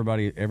in-laws.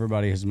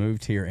 Everybody has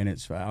moved here. And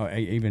I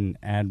even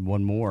add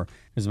one more,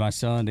 because my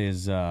son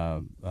is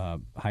a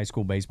high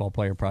school baseball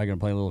player, probably going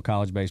to play a little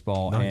college baseball.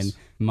 Nice. And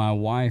my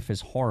wife is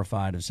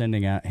horrified of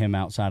sending him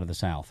outside of the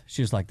South.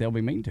 She's like, they'll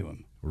be mean to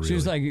him. Really?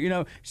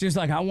 She was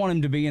like, I want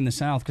him to be in the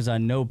South because I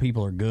know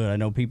people are good. I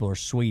know people are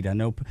sweet. I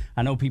know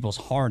people's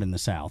heart in the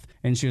South.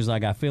 And she was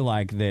like, I feel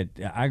like that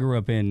I grew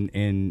up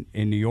in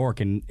New York,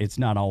 and it's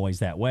not always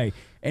that way.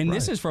 And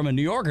This is from a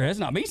New Yorker. That's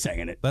not me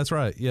saying it. That's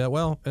right. Yeah,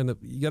 well, and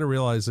you got to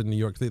realize in New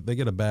York, they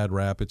get a bad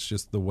rap. It's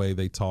just the way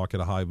they talk at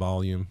a high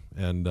volume.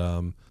 And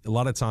a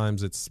lot of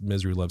times it's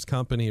misery loves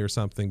company or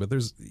something. But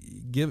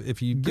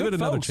if you give it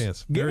another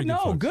chance.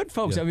 Good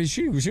folks. Yeah. I mean,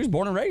 she was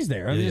born and raised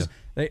there.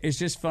 It's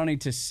just funny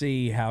to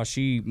see how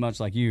she, much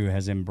like you,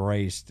 has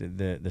embraced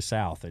the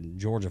South and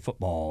Georgia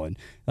football. And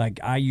like,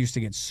 I used to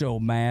get so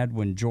mad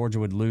when Georgia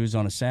would lose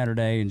on a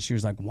Saturday, and she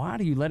was like, why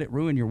do you let it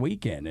ruin your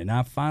weekend? And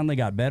I finally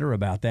got better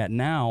about that.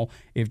 Now now,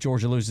 if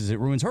Georgia loses, it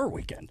ruins her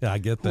weekend. Yeah, I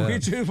get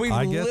that. We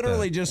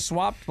literally just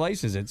swapped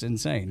places. It's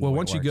insane. Well,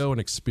 once you go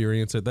and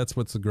experience it, that's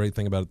what's the great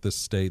thing about this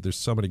state. There's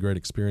so many great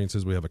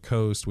experiences. We have a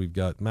coast, we've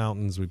got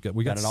mountains, we got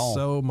it all.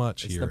 so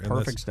much it's here. It's the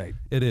perfect state.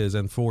 It is,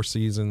 and 4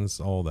 seasons,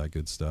 all that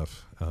good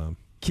stuff.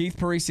 Keith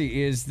Parisi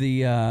is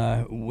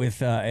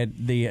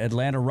at the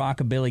Atlanta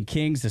Rockabilly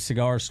Kings, the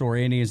cigar store,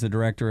 and he is the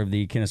director of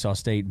the Kennesaw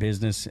State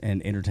Business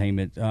and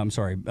Entertainment.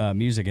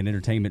 Music and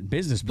Entertainment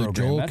Business The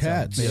Program. Joel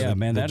Katz.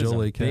 That is a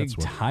big Katz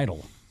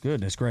title.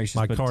 Goodness gracious!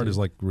 My card is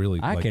really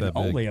I like can that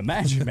big. only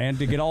imagine, man,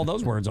 to get all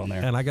those words on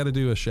there. And I got to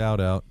do a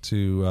shout out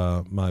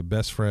to my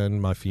best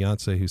friend, my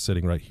fiance, who's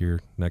sitting right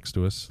here next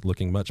to us,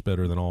 looking much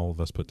better than all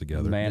of us put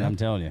together. Man, I'm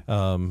telling you,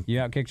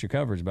 you outkicked your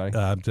coverage, buddy.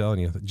 I'm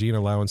telling you,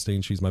 Gina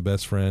Lauenstein, she's my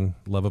best friend,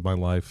 love of my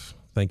life.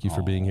 Thank you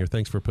for being here.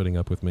 Thanks for putting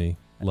up with me.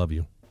 Love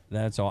you.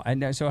 That's all.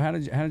 And so how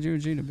did you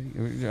and Gina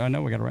be? I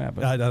know we got to wrap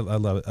it. I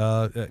love it.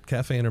 At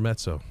Cafe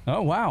Intermezzo.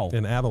 Oh, wow.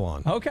 In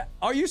Avalon. Okay.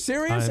 Are you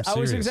serious? I was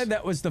serious. going to say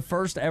that was the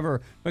first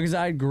ever, because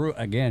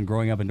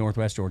growing up in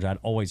Northwest Georgia, I'd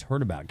always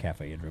heard about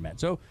Cafe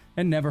Intermezzo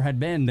and never had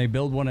been. They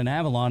build one in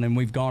Avalon, and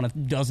we've gone a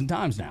dozen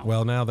times now.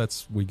 Well, now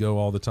we go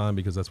all the time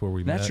because that's where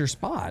we met. That's your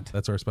spot.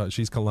 That's our spot.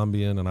 She's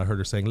Colombian, and I heard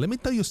her saying, "Let me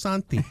tell you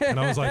something." And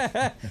I was like,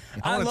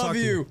 I love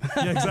you.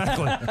 Yeah,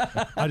 exactly.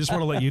 I just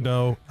want to let you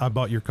know I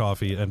bought your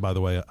coffee, and by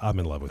the way, I'm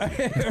in love with you.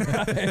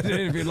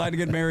 If you'd like to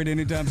get married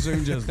anytime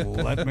soon, just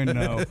let me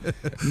know.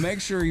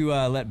 Make sure you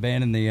let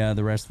Ben and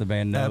the rest of the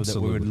band know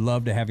Absolutely. that we would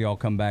love to have y'all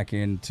come back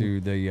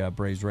into the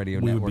Braves Radio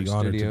Network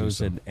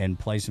studios and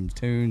play some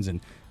tunes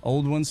and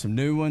old ones, some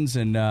new ones,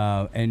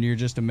 and you're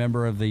just a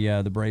member of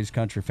the Braves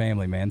Country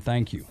family, man.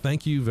 Thank you.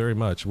 Thank you very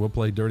much. We'll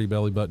play Dirty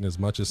Belly Button as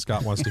much as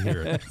Scott wants to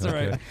hear it. That's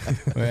right. Well,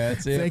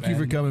 that's it. Thank you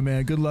for coming,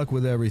 man. Good luck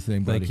with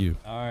everything, buddy. Thank you.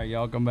 All right,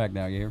 y'all come back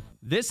now. You hear?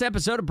 This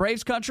episode of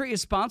Braves Country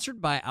is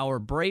sponsored by our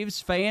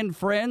Braves fan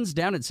friends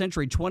down at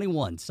Century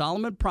 21,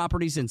 Solomon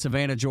Properties in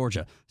Savannah,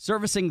 Georgia,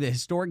 servicing the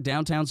historic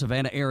downtown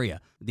Savannah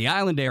area, the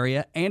island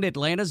area, and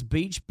Atlanta's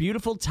beach,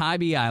 beautiful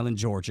Tybee Island,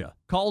 Georgia.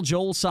 Call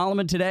Joel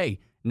Solomon today,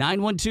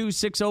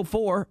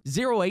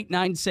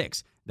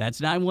 912-604-0896. That's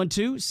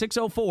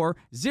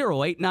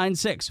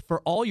 912-604-0896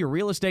 for all your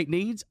real estate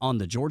needs on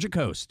the Georgia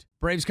coast.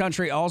 Braves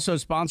Country also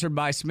sponsored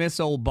by Smith's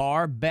Old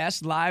Bar,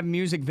 best live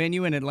music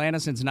venue in Atlanta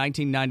since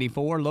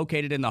 1994,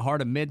 located in the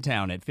heart of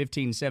Midtown at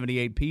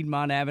 1578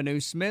 Piedmont Avenue.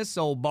 Smith's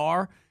Old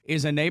Bar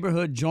is a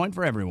neighborhood joint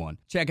for everyone.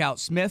 Check out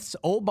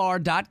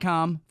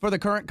smithsoldbar.com for the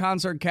current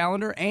concert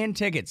calendar and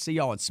tickets. See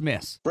y'all at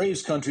Smith's.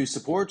 Braves Country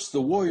supports the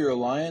Warrior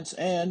Alliance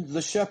and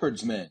the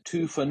Shepherd's Men,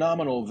 2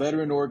 phenomenal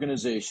veteran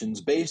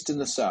organizations based in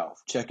the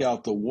South. Check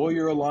out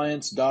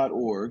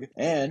thewarrioralliance.org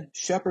and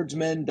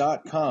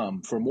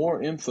shepherdsmen.com for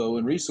more info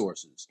and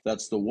resources.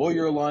 That's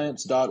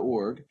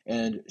thewarrioralliance.org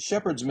and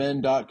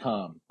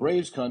shepherdsmen.com.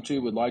 Braves Country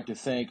would like to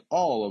thank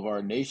all of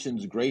our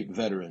nation's great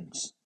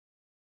veterans.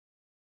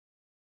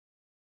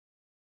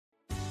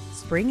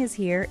 Spring is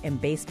here and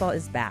baseball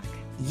is back.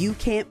 You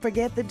can't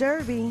forget the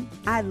Derby.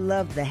 I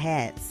love the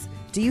hats.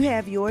 Do you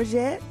have yours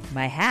yet?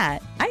 My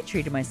hat? I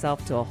treated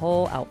myself to a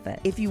whole outfit.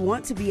 If you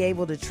want to be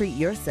able to treat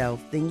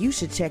yourself, then you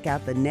should check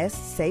out the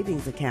Nest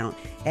Savings Account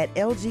at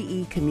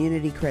LGE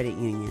Community Credit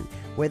Union,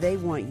 where they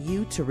want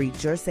you to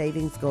reach your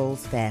savings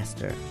goals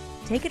faster.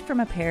 Take it from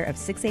a pair of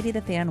 680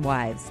 The Fan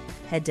wives.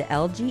 Head to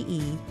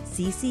lgeccu.org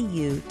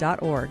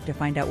to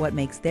find out what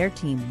makes their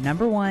team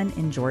 #1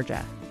 in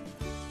Georgia.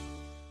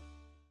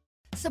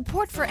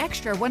 Support for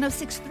Extra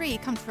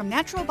 106.3 comes from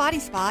Natural Body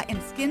Spa and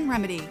Skin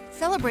Remedy,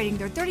 celebrating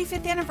their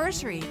 35th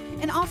anniversary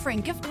and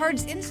offering gift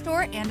cards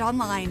in-store and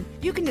online.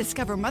 You can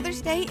discover Mother's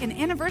Day and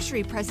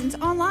anniversary presents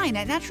online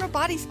at Natural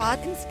Body Spa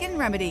and Skin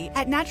Remedy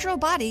at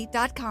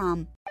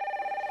naturalbody.com.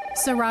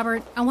 So,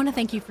 Robert, I want to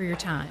thank you for your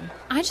time.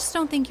 I just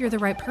don't think you're the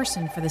right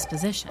person for this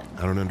position.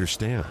 I don't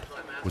understand.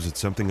 Was it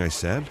something I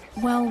said?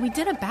 Well, we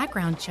did a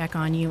background check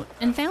on you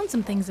and found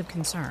some things of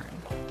concern.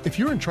 If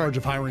you're in charge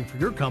of hiring for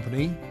your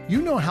company,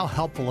 you know how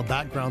helpful a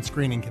background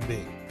screening can be.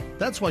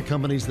 That's why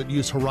companies that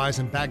use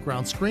Horizon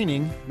Background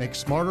Screening make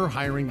smarter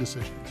hiring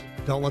decisions.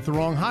 Don't let the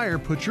wrong hire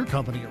put your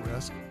company at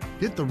risk.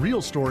 Get the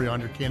real story on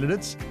your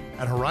candidates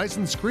at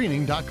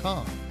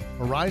horizonscreening.com.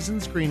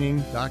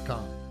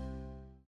 horizonscreening.com.